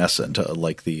bioluminescent,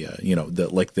 like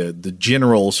the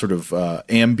general sort of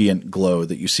ambient glow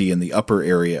that you see in the upper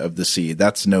area of the sea.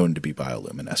 That's known to be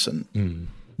bioluminescent. Mm.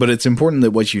 But it's important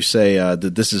that what you say,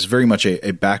 that this is very much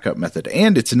a backup method,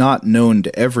 and it's not known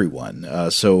to everyone.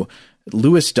 So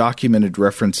Lewis documented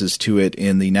references to it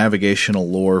in the navigational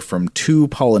lore from 2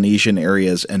 Polynesian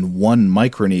areas and 1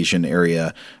 Micronesian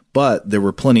area, but there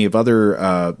were plenty of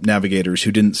other navigators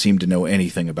who didn't seem to know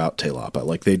anything about Te Lapa,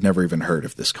 like they'd never even heard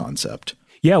of this concept.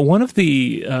 Yeah, one of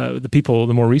the people,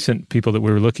 the more recent people that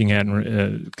we were looking at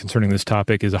concerning this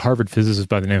topic is a Harvard physicist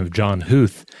by the name of John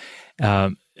Huth.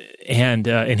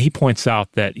 And he points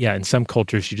out that, in some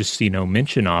cultures you just see no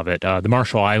mention of it. The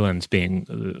Marshall Islands being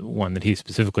one that he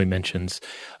specifically mentions,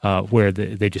 where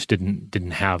they just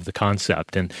didn't have the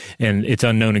concept, and it's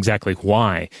unknown exactly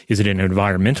why. Is it an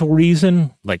environmental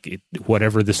reason?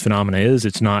 Whatever this phenomena is,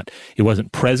 it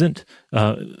wasn't present,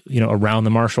 around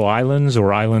the Marshall Islands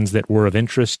or islands that were of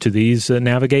interest to these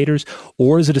navigators,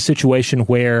 or is it a situation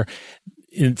where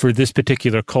for this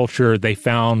particular culture, they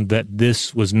found that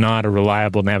this was not a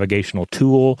reliable navigational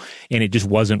tool, and it just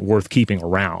wasn't worth keeping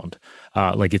around.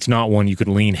 It's not one you could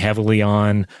lean heavily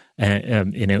on,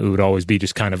 and it would always be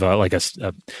just kind of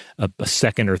a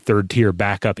second or third tier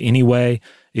backup anyway.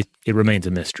 It remains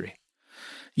a mystery.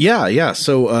 Yeah.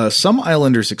 So some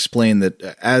islanders explain that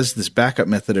as this backup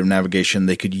method of navigation,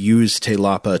 they could use Te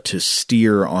Lapa to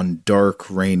steer on dark,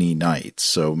 rainy nights.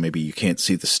 So maybe you can't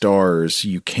see the stars.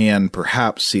 You can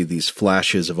perhaps see these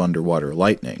flashes of underwater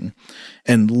lightning.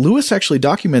 And Lewis actually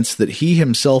documents that he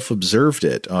himself observed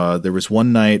it. There was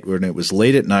one night when it was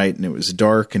late at night and it was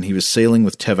dark, and he was sailing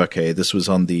with Tevake. This was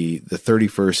on the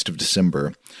 31st of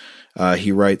December.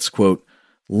 He writes, quote,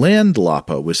 "Land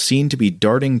Lapa was seen to be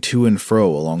darting to and fro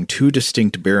along 2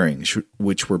 distinct bearings,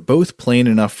 which were both plain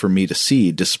enough for me to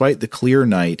see, despite the clear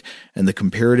night and the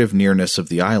comparative nearness of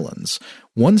the islands.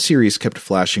 One series kept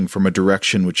flashing from a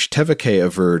direction which Tevake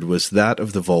averred was that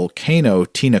of the volcano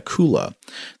Tinakula.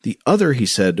 The other, he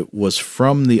said, was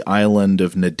from the island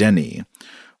of Nadeni.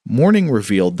 Morning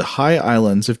revealed the high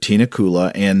islands of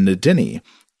Tinakula and Nadeni,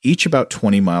 each about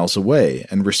 20 miles away,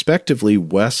 and respectively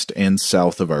west and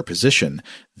south of our position.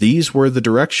 These were the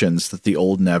directions that the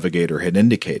old navigator had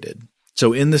indicated."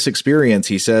 So in this experience,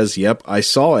 he says, yep, I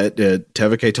saw it.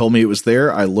 Tevake told me it was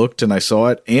there. I looked and I saw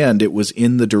it, and it was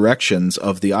in the directions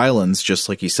of the islands, just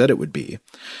like he said it would be.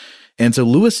 And so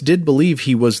Lewis did believe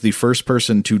he was the first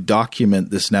person to document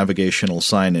this navigational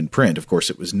sign in print. Of course,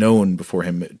 it was known before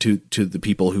him to the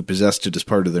people who possessed it as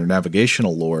part of their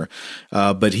navigational lore,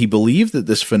 but he believed that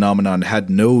this phenomenon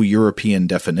had no European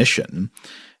definition.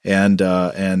 And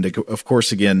of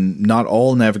course, again, not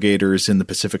all navigators in the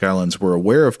Pacific Islands were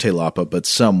aware of Te Lapa, but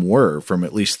some were, from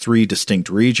at least 3 distinct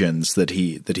regions that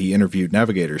he interviewed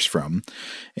navigators from.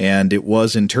 And it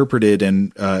was interpreted,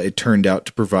 and it turned out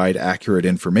to provide accurate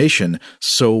information.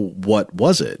 So what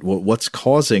was it? What's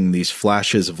causing these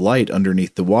flashes of light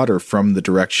underneath the water from the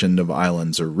direction of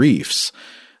islands or reefs?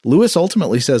 Lewis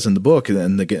ultimately says in the book,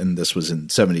 and again, this was in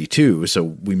 72,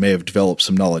 so we may have developed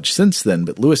some knowledge since then,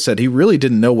 but Lewis said he really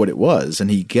didn't know what it was, and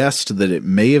he guessed that it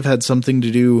may have had something to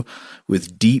do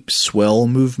with deep swell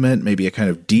movement, maybe a kind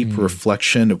of deep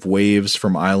reflection of waves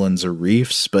from islands or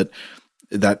reefs, but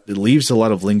that leaves a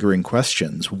lot of lingering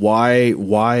questions. Why,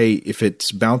 if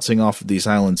it's bouncing off of these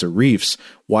islands or reefs,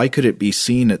 why could it be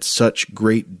seen at such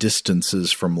great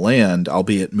distances from land,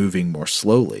 albeit moving more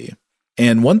slowly?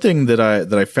 And one thing that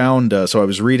I found, so I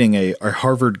was reading a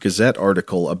Harvard Gazette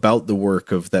article about the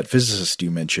work of that physicist you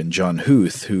mentioned, John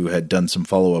Huth, who had done some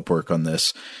follow-up work on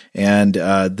this. And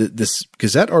this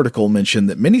Gazette article mentioned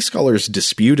that many scholars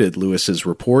disputed Lewis's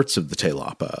reports of the Te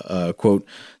Lapa. Quote,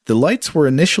 "The lights were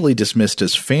initially dismissed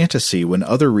as fantasy when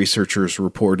other researchers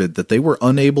reported that they were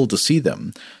unable to see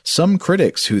them. Some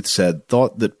critics," Huth said,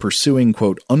 "thought that pursuing,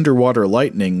 quote, underwater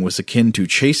lightning was akin to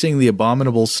chasing the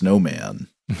abominable snowman."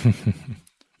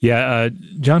 Yeah,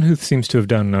 John Huth seems to have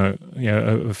done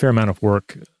a fair amount of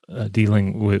work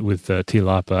dealing with Te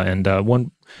Lapa, and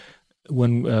one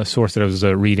source that I was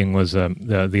reading was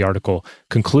the article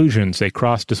 "Conclusions: A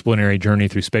Cross-Disciplinary Journey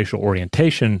Through Spatial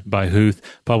Orientation" by Huth,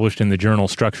 published in the journal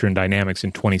Structure and Dynamics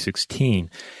in 2016.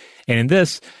 And in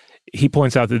this, he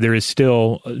points out that there is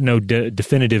still no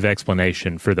definitive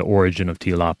explanation for the origin of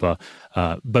Te Lapa,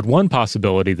 but one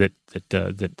possibility that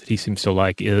he seems to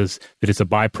like is that it's a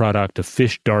byproduct of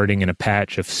fish darting in a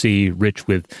patch of sea rich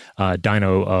with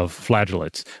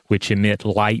dinoflagellates, which emit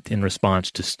light in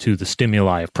response to the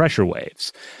stimuli of pressure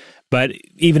waves. But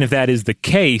even if that is the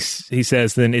case, he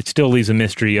says, then it still leaves a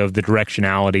mystery of the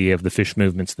directionality of the fish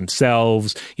movements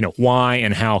themselves. Why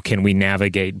and how can we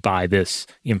navigate by this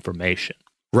information?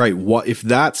 Right. If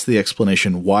that's the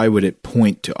explanation, why would it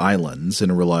point to islands in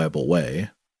a reliable way?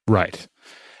 Right.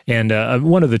 And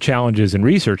one of the challenges in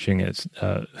researching, as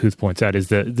Huth points out, is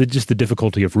just the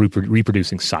difficulty of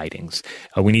reproducing sightings.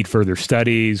 We need further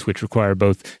studies, which require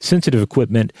both sensitive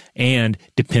equipment and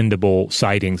dependable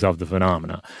sightings of the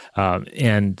phenomena.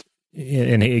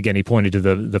 And again, he pointed to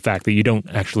the fact that you don't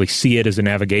actually see it as a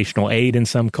navigational aid in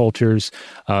some cultures,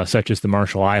 such as the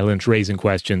Marshall Islands, raising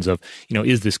questions of,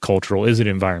 is this cultural, is it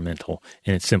environmental,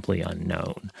 and it's simply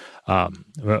unknown.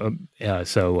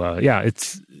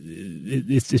 It's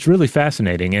really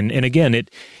fascinating, and again, I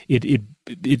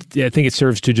think it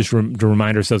serves to just to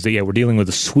remind ourselves that we're dealing with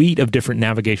a suite of different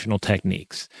navigational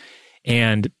techniques,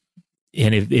 and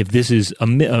if this is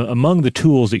among the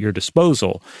tools at your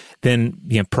disposal, then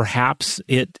perhaps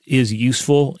it is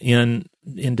useful in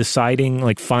deciding,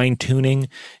 like fine tuning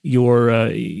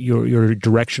your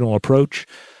directional approach.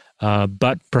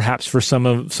 But perhaps for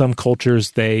some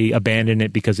cultures, they abandon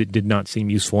it because it did not seem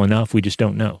useful enough. We just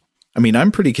don't know. I mean,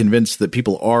 I'm pretty convinced that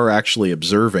people are actually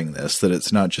observing this, that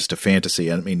it's not just a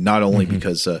fantasy. I mean, not only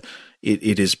because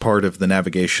it is part of the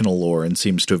navigational lore and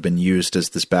seems to have been used as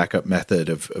this backup method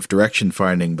of direction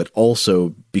finding, but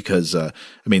also because,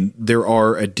 there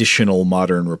are additional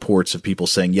modern reports of people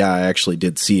saying, yeah, I actually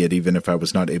did see it, even if I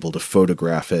was not able to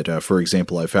photograph it. For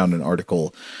example, I found an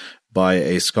article by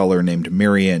a scholar named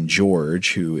Marianne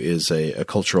George, who is a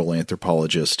cultural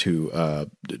anthropologist who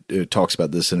talks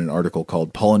about this in an article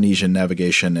called Polynesian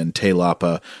Navigation and Te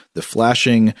Lapa, The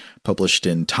Flashing, published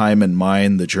in Time and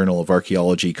Mind, the Journal of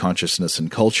Archaeology, Consciousness,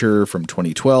 and Culture from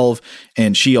 2012.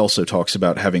 And she also talks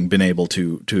about having been able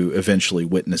to eventually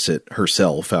witness it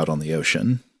herself out on the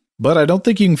ocean. But I don't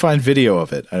think you can find video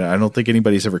of it. I don't think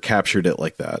anybody's ever captured it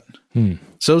like that.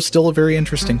 So still a very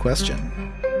interesting question.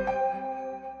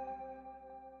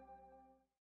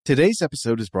 Today's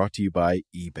episode is brought to you by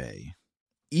eBay.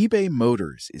 eBay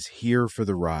Motors is here for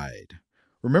the ride.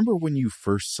 Remember when you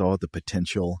first saw the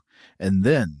potential? And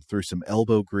then, through some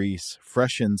elbow grease,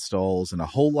 fresh installs, and a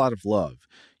whole lot of love,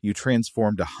 you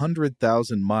transformed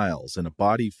 100,000 miles and a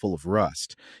body full of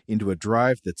rust into a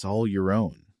drive that's all your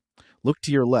own. Look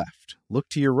to your left. Look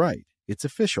to your right. It's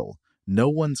official. No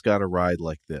one's got a ride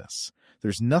like this.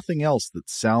 There's nothing else that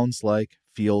sounds like,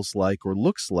 feels like, or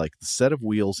looks like the set of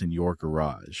wheels in your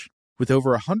garage. With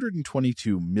over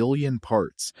 122 million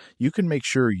parts, you can make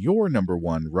sure your number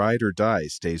one ride or die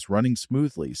stays running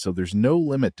smoothly, so there's no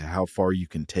limit to how far you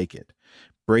can take it.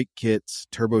 Brake kits,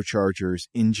 turbochargers,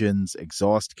 engines,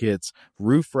 exhaust kits,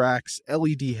 roof racks,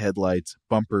 LED headlights,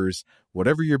 bumpers,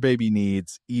 whatever your baby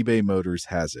needs, eBay Motors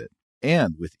has it.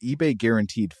 And with eBay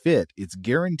Guaranteed Fit, it's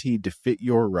guaranteed to fit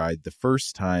your ride the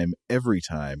first time, every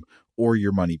time, or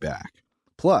your money back.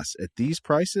 Plus, at these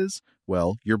prices,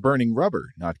 well, you're burning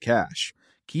rubber, not cash.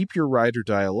 Keep your ride or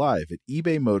die alive at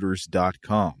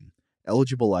ebaymotors.com.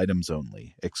 Eligible items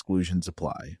only. Exclusions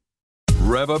apply.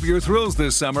 Rev up your thrills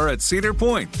this summer at Cedar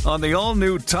Point on the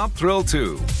all-new Top Thrill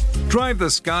 2. Drive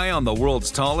the sky on the world's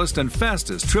tallest and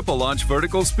fastest triple-launch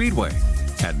vertical speedway.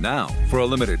 And now, for a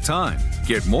limited time,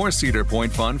 get more Cedar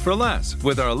Point fun for less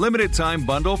with our limited-time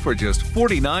bundle for just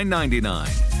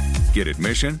 $49.99. Get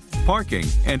admission, parking,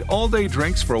 and all-day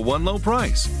drinks for one low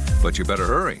price. But you better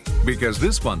hurry, because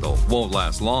this bundle won't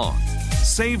last long.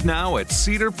 Save now at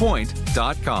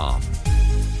cedarpoint.com.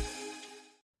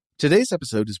 Today's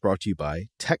episode is brought to you by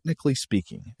Technically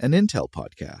Speaking, an Intel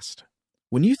podcast.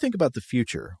 When you think about the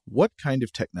future, what kind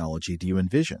of technology do you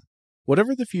envision?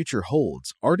 Whatever the future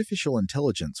holds, artificial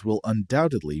intelligence will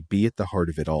undoubtedly be at the heart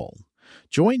of it all.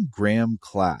 Join Graham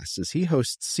Class as he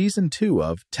hosts Season 2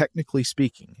 of Technically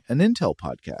Speaking, an Intel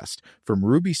podcast from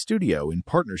Ruby Studio in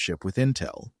partnership with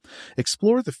Intel.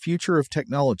 Explore the future of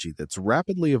technology that's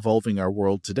rapidly evolving our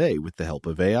world today with the help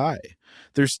of AI.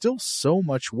 There's still so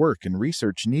much work and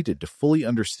research needed to fully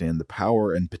understand the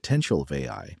power and potential of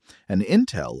AI, and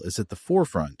Intel is at the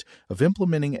forefront of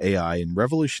implementing AI in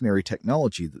revolutionary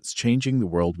technology that's changing the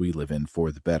world we live in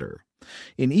for the better.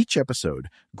 In each episode,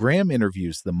 Graham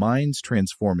interviews the minds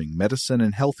transforming medicine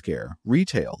and healthcare,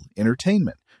 retail,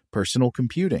 entertainment, personal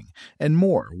computing, and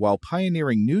more while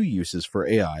pioneering new uses for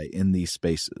AI in these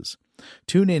spaces.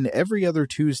 Tune in every other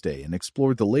Tuesday and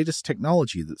explore the latest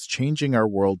technology that's changing our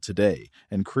world today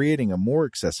and creating a more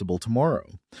accessible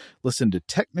tomorrow. Listen to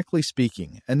Technically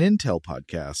Speaking, an Intel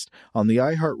podcast on the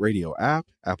iHeartRadio app,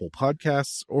 Apple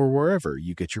Podcasts, or wherever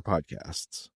you get your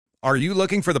podcasts. Are you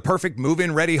looking for the perfect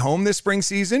move-in ready home this spring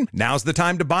season? Now's the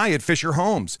time to buy at Fisher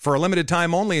Homes. For a limited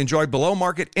time only, enjoy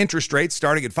below-market interest rates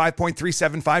starting at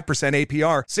 5.375%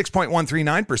 APR,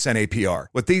 6.139% APR.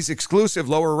 With these exclusive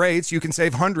lower rates, you can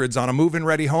save hundreds on a move-in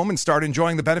ready home and start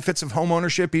enjoying the benefits of home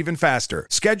ownership even faster.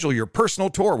 Schedule your personal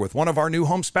tour with one of our new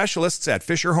home specialists at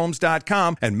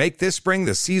FisherHomes.com and make this spring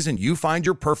the season you find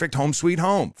your perfect home sweet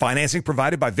home. Financing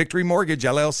provided by Victory Mortgage,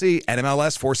 LLC,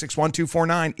 NMLS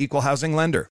 461249, Equal Housing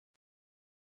Lender.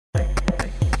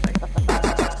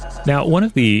 Now, one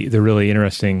of the really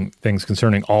interesting things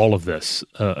concerning all of this,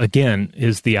 again,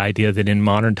 is the idea that in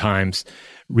modern times,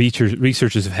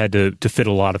 researchers have had to fit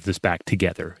a lot of this back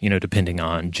together, depending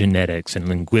on genetics and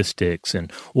linguistics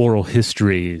and oral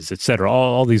histories, et cetera,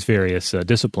 all these various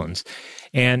disciplines.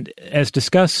 And as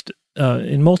discussed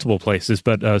in multiple places,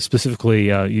 but specifically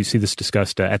you see this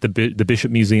discussed at the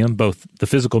Bishop Museum, both the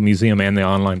physical museum and the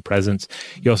online presence.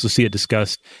 You also see it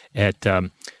discussed at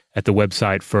the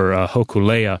website for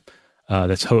Hokulea.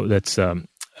 That's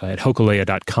at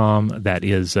hokulea.com. That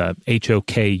is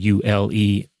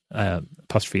HOKULE''A.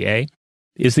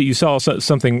 Is that you saw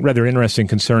something rather interesting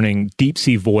concerning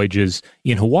deep-sea voyages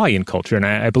in Hawaiian culture. And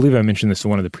I believe I mentioned this in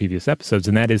one of the previous episodes,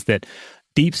 and that is that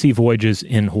deep-sea voyages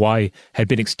in Hawaii had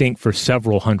been extinct for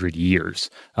several hundred years.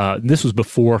 This was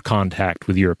before contact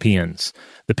with Europeans.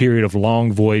 The period of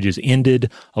long voyages ended,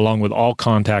 along with all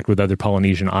contact with other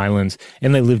Polynesian islands,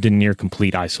 and they lived in near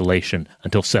complete isolation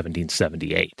until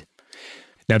 1778.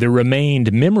 Now, there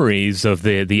remained memories of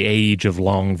the age of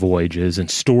long voyages and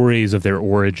stories of their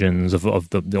origins, of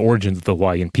the origins of the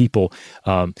Hawaiian people,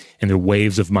 and their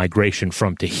waves of migration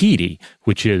from Tahiti,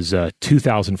 which is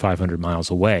 2,500 miles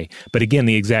away. But again,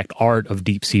 the exact art of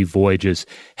deep-sea voyages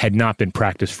had not been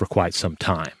practiced for quite some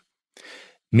time.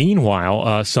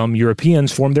 Meanwhile, some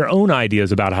Europeans formed their own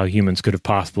ideas about how humans could have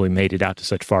possibly made it out to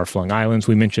such far-flung islands.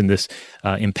 We mentioned this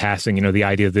in passing, the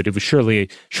idea that it was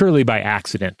surely by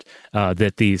accident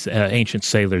that these ancient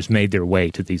sailors made their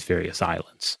way to these various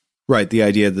islands. Right, the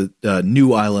idea that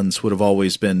new islands would have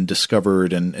always been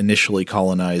discovered and initially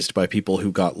colonized by people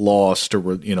who got lost or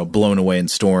were, blown away in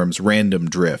storms, random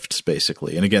drifts,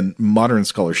 basically. And again, modern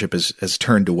scholarship has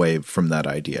turned away from that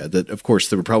idea. That, of course,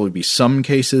 there would probably be some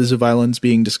cases of islands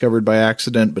being discovered by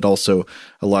accident, but also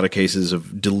a lot of cases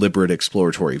of deliberate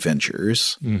exploratory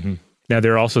ventures. Mm-hmm. Now,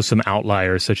 there are also some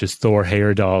outliers, such as Thor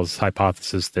Heyerdahl's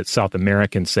hypothesis that South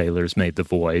American sailors made the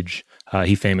voyage.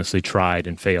 He famously tried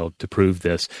and failed to prove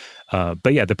this.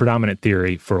 But yeah, the predominant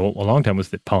theory for a long time was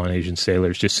that Polynesian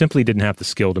sailors just simply didn't have the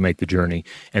skill to make the journey,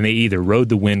 and they either rode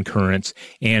the wind currents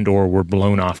and or were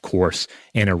blown off course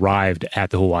and arrived at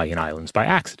the Hawaiian Islands by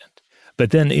accident.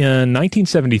 But then in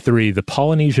 1973, the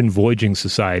Polynesian Voyaging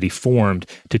Society formed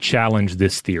to challenge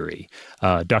this theory.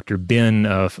 Dr.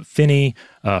 Ben Finney,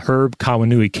 Herb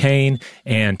Kawanui-Kane,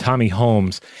 and Tommy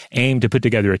Holmes aimed to put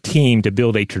together a team to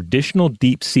build a traditional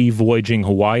deep-sea voyaging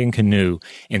Hawaiian canoe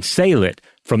and sail it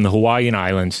from the Hawaiian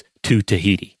Islands to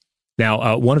Tahiti.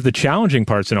 Now, one of the challenging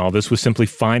parts in all this was simply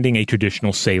finding a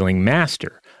traditional sailing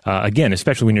master. Again,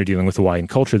 especially when you're dealing with Hawaiian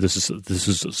culture, this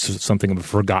is something of a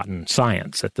forgotten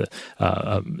science.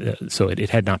 So it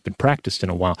had not been practiced in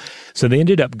a while. So they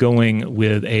ended up going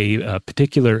with a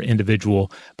particular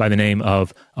individual by the name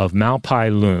of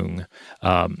Maupai Lung,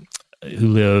 who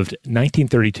lived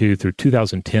 1932 through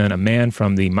 2010, a man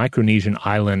from the Micronesian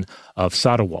island of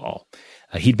Sarawal.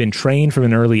 He'd been trained from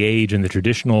an early age in the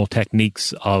traditional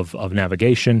techniques of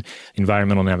navigation,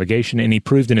 environmental navigation, and he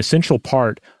proved an essential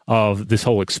part of this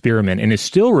whole experiment and is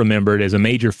still remembered as a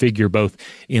major figure both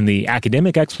in the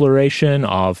academic exploration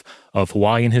of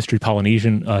Hawaiian history,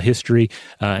 Polynesian history,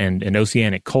 and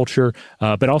oceanic culture,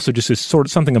 but also just as sort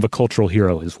of something of a cultural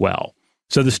hero as well.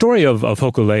 So the story of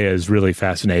Hokulea is really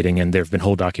fascinating, and there have been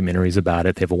whole documentaries about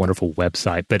it. They have a wonderful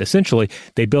website. But essentially,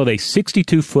 they built a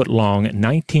 62-foot-long,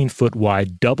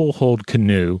 19-foot-wide double-hulled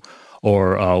canoe,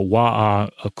 or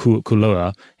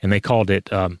Wa'akulua, and they called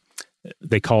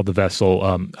the vessel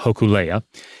Hokulea,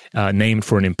 named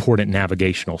for an important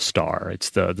navigational star. It's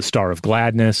the Star of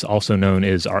Gladness, also known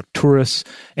as Arcturus,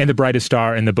 and the brightest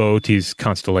star in the Boötes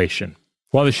constellation.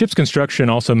 While the ship's construction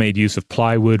also made use of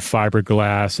plywood,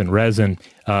 fiberglass, and resin,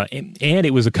 and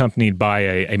it was accompanied by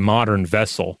a modern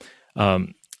vessel,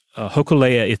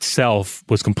 Hokulea itself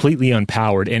was completely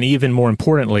unpowered, and even more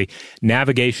importantly,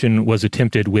 navigation was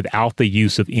attempted without the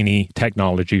use of any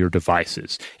technology or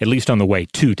devices, at least on the way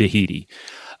to Tahiti.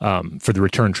 For the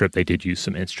return trip, they did use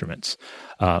some instruments.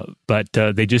 But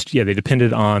they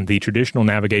depended on the traditional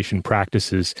navigation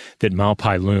practices that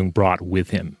Maupailung brought with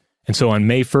him. And so on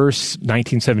May 1st,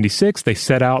 1976, they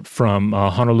set out from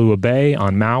Honolulu Bay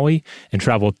on Maui and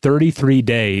traveled 33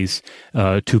 days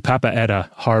to Papaetta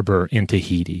Harbor in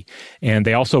Tahiti. And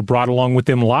they also brought along with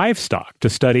them livestock to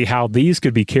study how these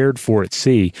could be cared for at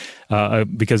sea,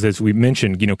 because as we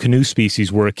mentioned, canoe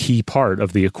species were a key part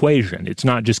of the equation. It's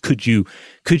not just could you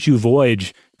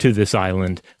voyage to this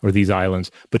island or these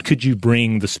islands, but could you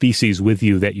bring the species with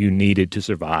you that you needed to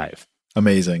survive?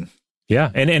 Amazing. Yeah,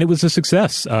 and it was a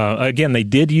success. Again, they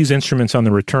did use instruments on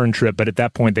the return trip, but at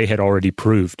that point they had already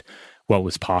proved what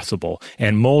was possible.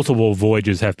 And multiple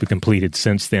voyages have been completed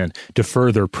since then to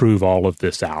further prove all of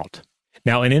this out.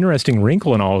 Now, an interesting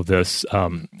wrinkle in all of this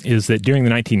is that during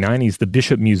the 1990s, the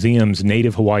Bishop Museum's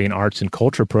Native Hawaiian Arts and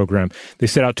Culture program, they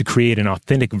set out to create an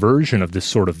authentic version of this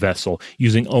sort of vessel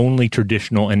using only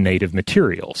traditional and native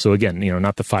material. So again,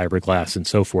 not the fiberglass and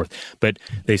so forth, but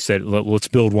they said, let's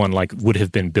build one like would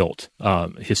have been built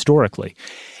historically.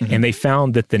 Mm-hmm. And they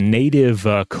found that the native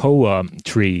koa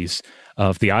trees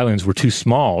of the islands were too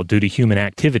small due to human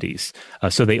activities.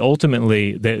 So they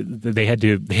ultimately, they had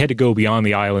to go beyond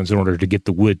the islands in order to get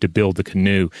the wood to build the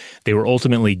canoe. They were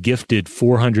ultimately gifted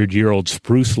 400-year-old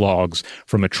spruce logs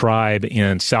from a tribe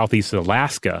in southeast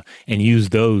Alaska and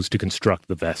used those to construct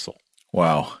the vessel.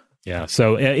 Wow. Yeah.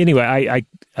 So anyway,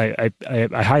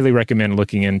 I highly recommend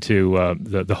looking into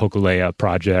the Hokulea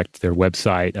project, their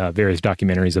website, various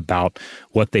documentaries about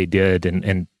what they did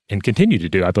and continue to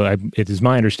do. It is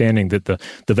my understanding that the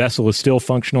vessel is still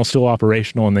functional, still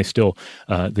operational, and they still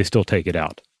take it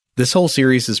out. This whole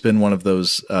series has been one of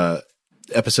those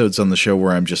episodes on the show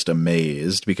where I'm just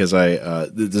amazed because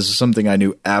this is something I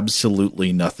knew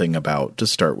absolutely nothing about to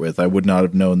start with. I would not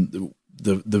have known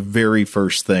the very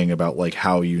first thing about like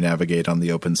how you navigate on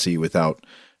the open sea without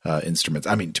instruments.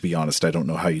 I mean, to be honest, I don't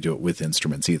know how you do it with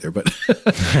instruments either, but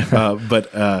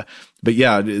but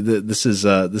yeah, this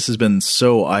has been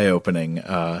so eye-opening.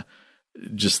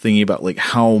 Just thinking about like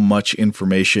how much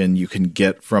information you can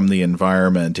get from the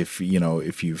environment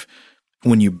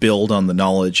when you build on the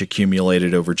knowledge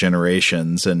accumulated over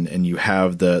generations and you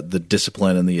have the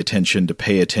discipline and the attention to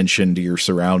pay attention to your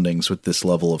surroundings with this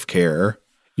level of care.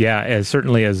 Yeah,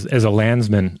 certainly as a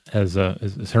landsman, as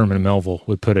Herman Melville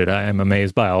would put it, I am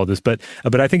amazed by all of this. But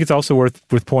I think it's also worth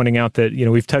pointing out that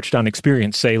we've touched on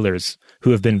experienced sailors who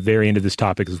have been very into this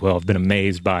topic as well, have been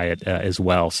amazed by it as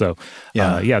well. So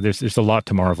there's a lot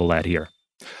to marvel at here.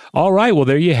 All right, well,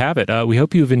 there you have it. We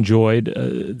hope you've enjoyed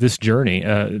this journey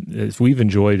as we've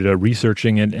enjoyed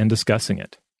researching and discussing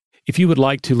it. If you would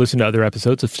like to listen to other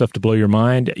episodes of Stuff to Blow Your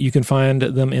Mind, you can find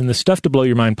them in the Stuff to Blow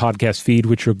Your Mind podcast feed,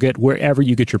 which you'll get wherever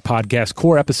you get your podcasts.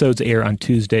 Core episodes air on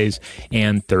Tuesdays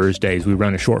and Thursdays. We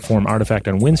run a short-form artifact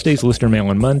on Wednesdays, listener mail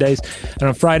on Mondays, and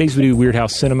on Fridays we do Weird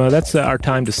House Cinema. That's our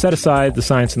time to set aside the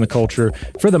science and the culture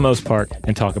for the most part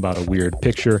and talk about a weird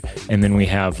picture. And then we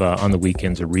have on the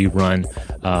weekends a rerun.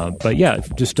 But yeah,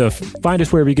 just find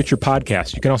us wherever you get your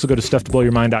podcasts. You can also go to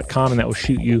stufftoblowyourmind.com, and that will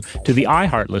shoot you to the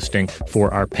iHeart listing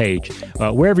for our page.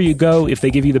 Wherever you go, if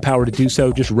they give you the power to do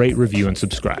so, just rate, review, and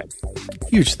subscribe.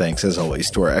 Huge thanks, as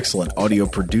always, to our excellent audio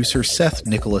producer, Seth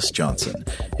Nicholas Johnson.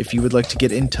 If you would like to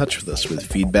get in touch with us with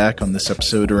feedback on this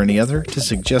episode or any other, to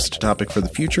suggest a topic for the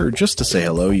future, or just to say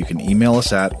hello, you can email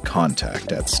us at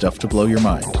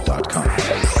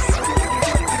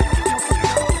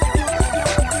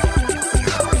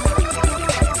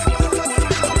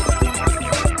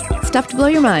Stuff to Blow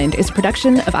Your Mind is a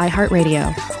production of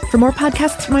iHeartRadio. For more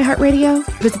podcasts from iHeartRadio,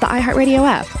 visit the iHeartRadio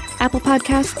app, Apple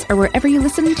Podcasts, or wherever you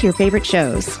listen to your favorite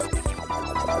shows.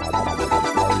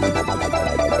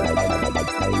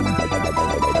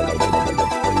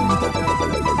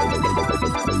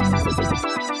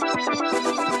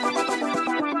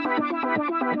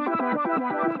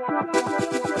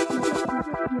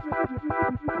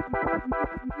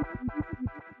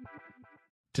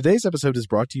 Today's episode is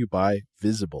brought to you by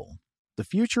Visible. The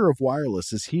future of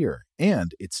wireless is here,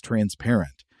 and it's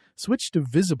transparent. Switch to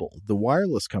Visible, the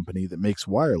wireless company that makes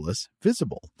wireless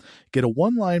visible. Get a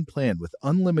one-line plan with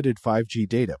unlimited 5G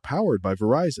data powered by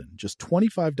Verizon, just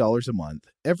 $25 a month,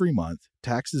 every month,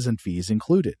 taxes and fees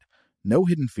included. No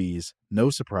hidden fees, no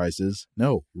surprises,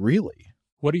 no, really.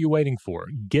 What are you waiting for?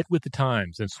 Get with the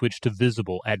times and switch to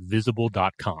Visible at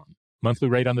Visible.com. Monthly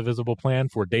rate on the Visible plan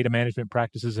for data management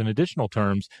practices and additional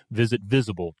terms, visit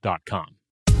Visible.com.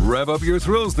 Rev up your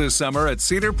thrills this summer at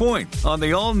Cedar Point on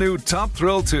the all-new Top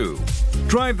Thrill 2.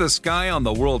 Drive the sky on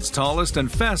the world's tallest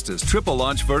and fastest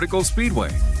triple-launch vertical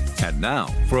speedway. And now,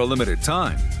 for a limited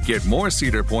time, get more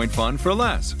Cedar Point fun for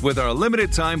less with our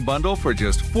limited-time bundle for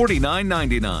just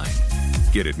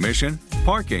 $49.99. Get admission,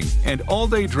 parking, and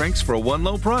all-day drinks for one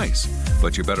low price.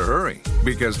 But you better hurry,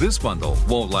 because this bundle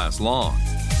won't last long.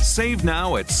 Save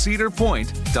now at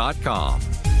cedarpoint.com.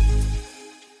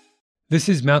 This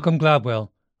is Malcolm Gladwell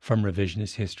from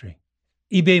Revisionist History.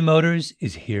 eBay Motors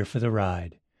is here for the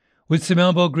ride. With some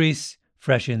elbow grease,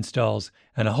 fresh installs,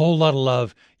 and a whole lot of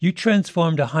love, you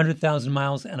transformed 100,000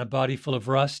 miles and a body full of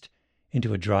rust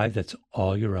into a drive that's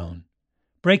all your own.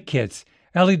 Brake kits,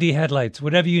 LED headlights,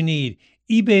 whatever you need,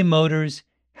 eBay Motors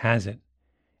has it.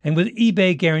 And with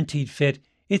eBay Guaranteed Fit,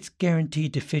 it's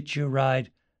guaranteed to fit your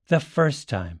ride the first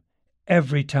time,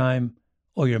 every time,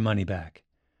 or your money back.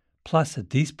 Plus,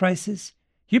 at these prices,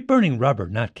 you're burning rubber,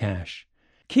 not cash.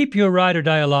 Keep your ride or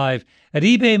die alive at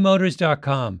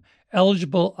ebaymotors.com.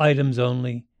 Eligible items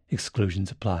only.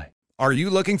 Exclusions apply. Are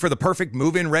you looking for the perfect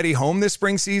move-in ready home this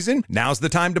spring season? Now's the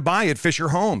time to buy at Fisher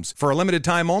Homes. For a limited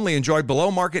time only, enjoy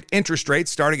below-market interest rates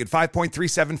starting at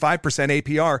 5.375%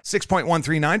 APR,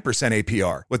 6.139%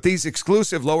 APR. With these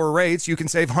exclusive lower rates, you can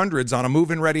save hundreds on a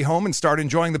move-in ready home and start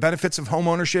enjoying the benefits of home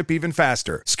ownership even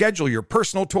faster. Schedule your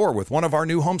personal tour with one of our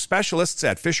new home specialists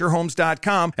at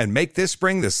FisherHomes.com and make this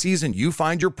spring the season you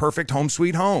find your perfect home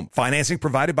sweet home. Financing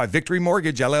provided by Victory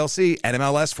Mortgage, LLC,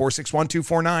 NMLS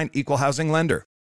 461249, Equal Housing Lender.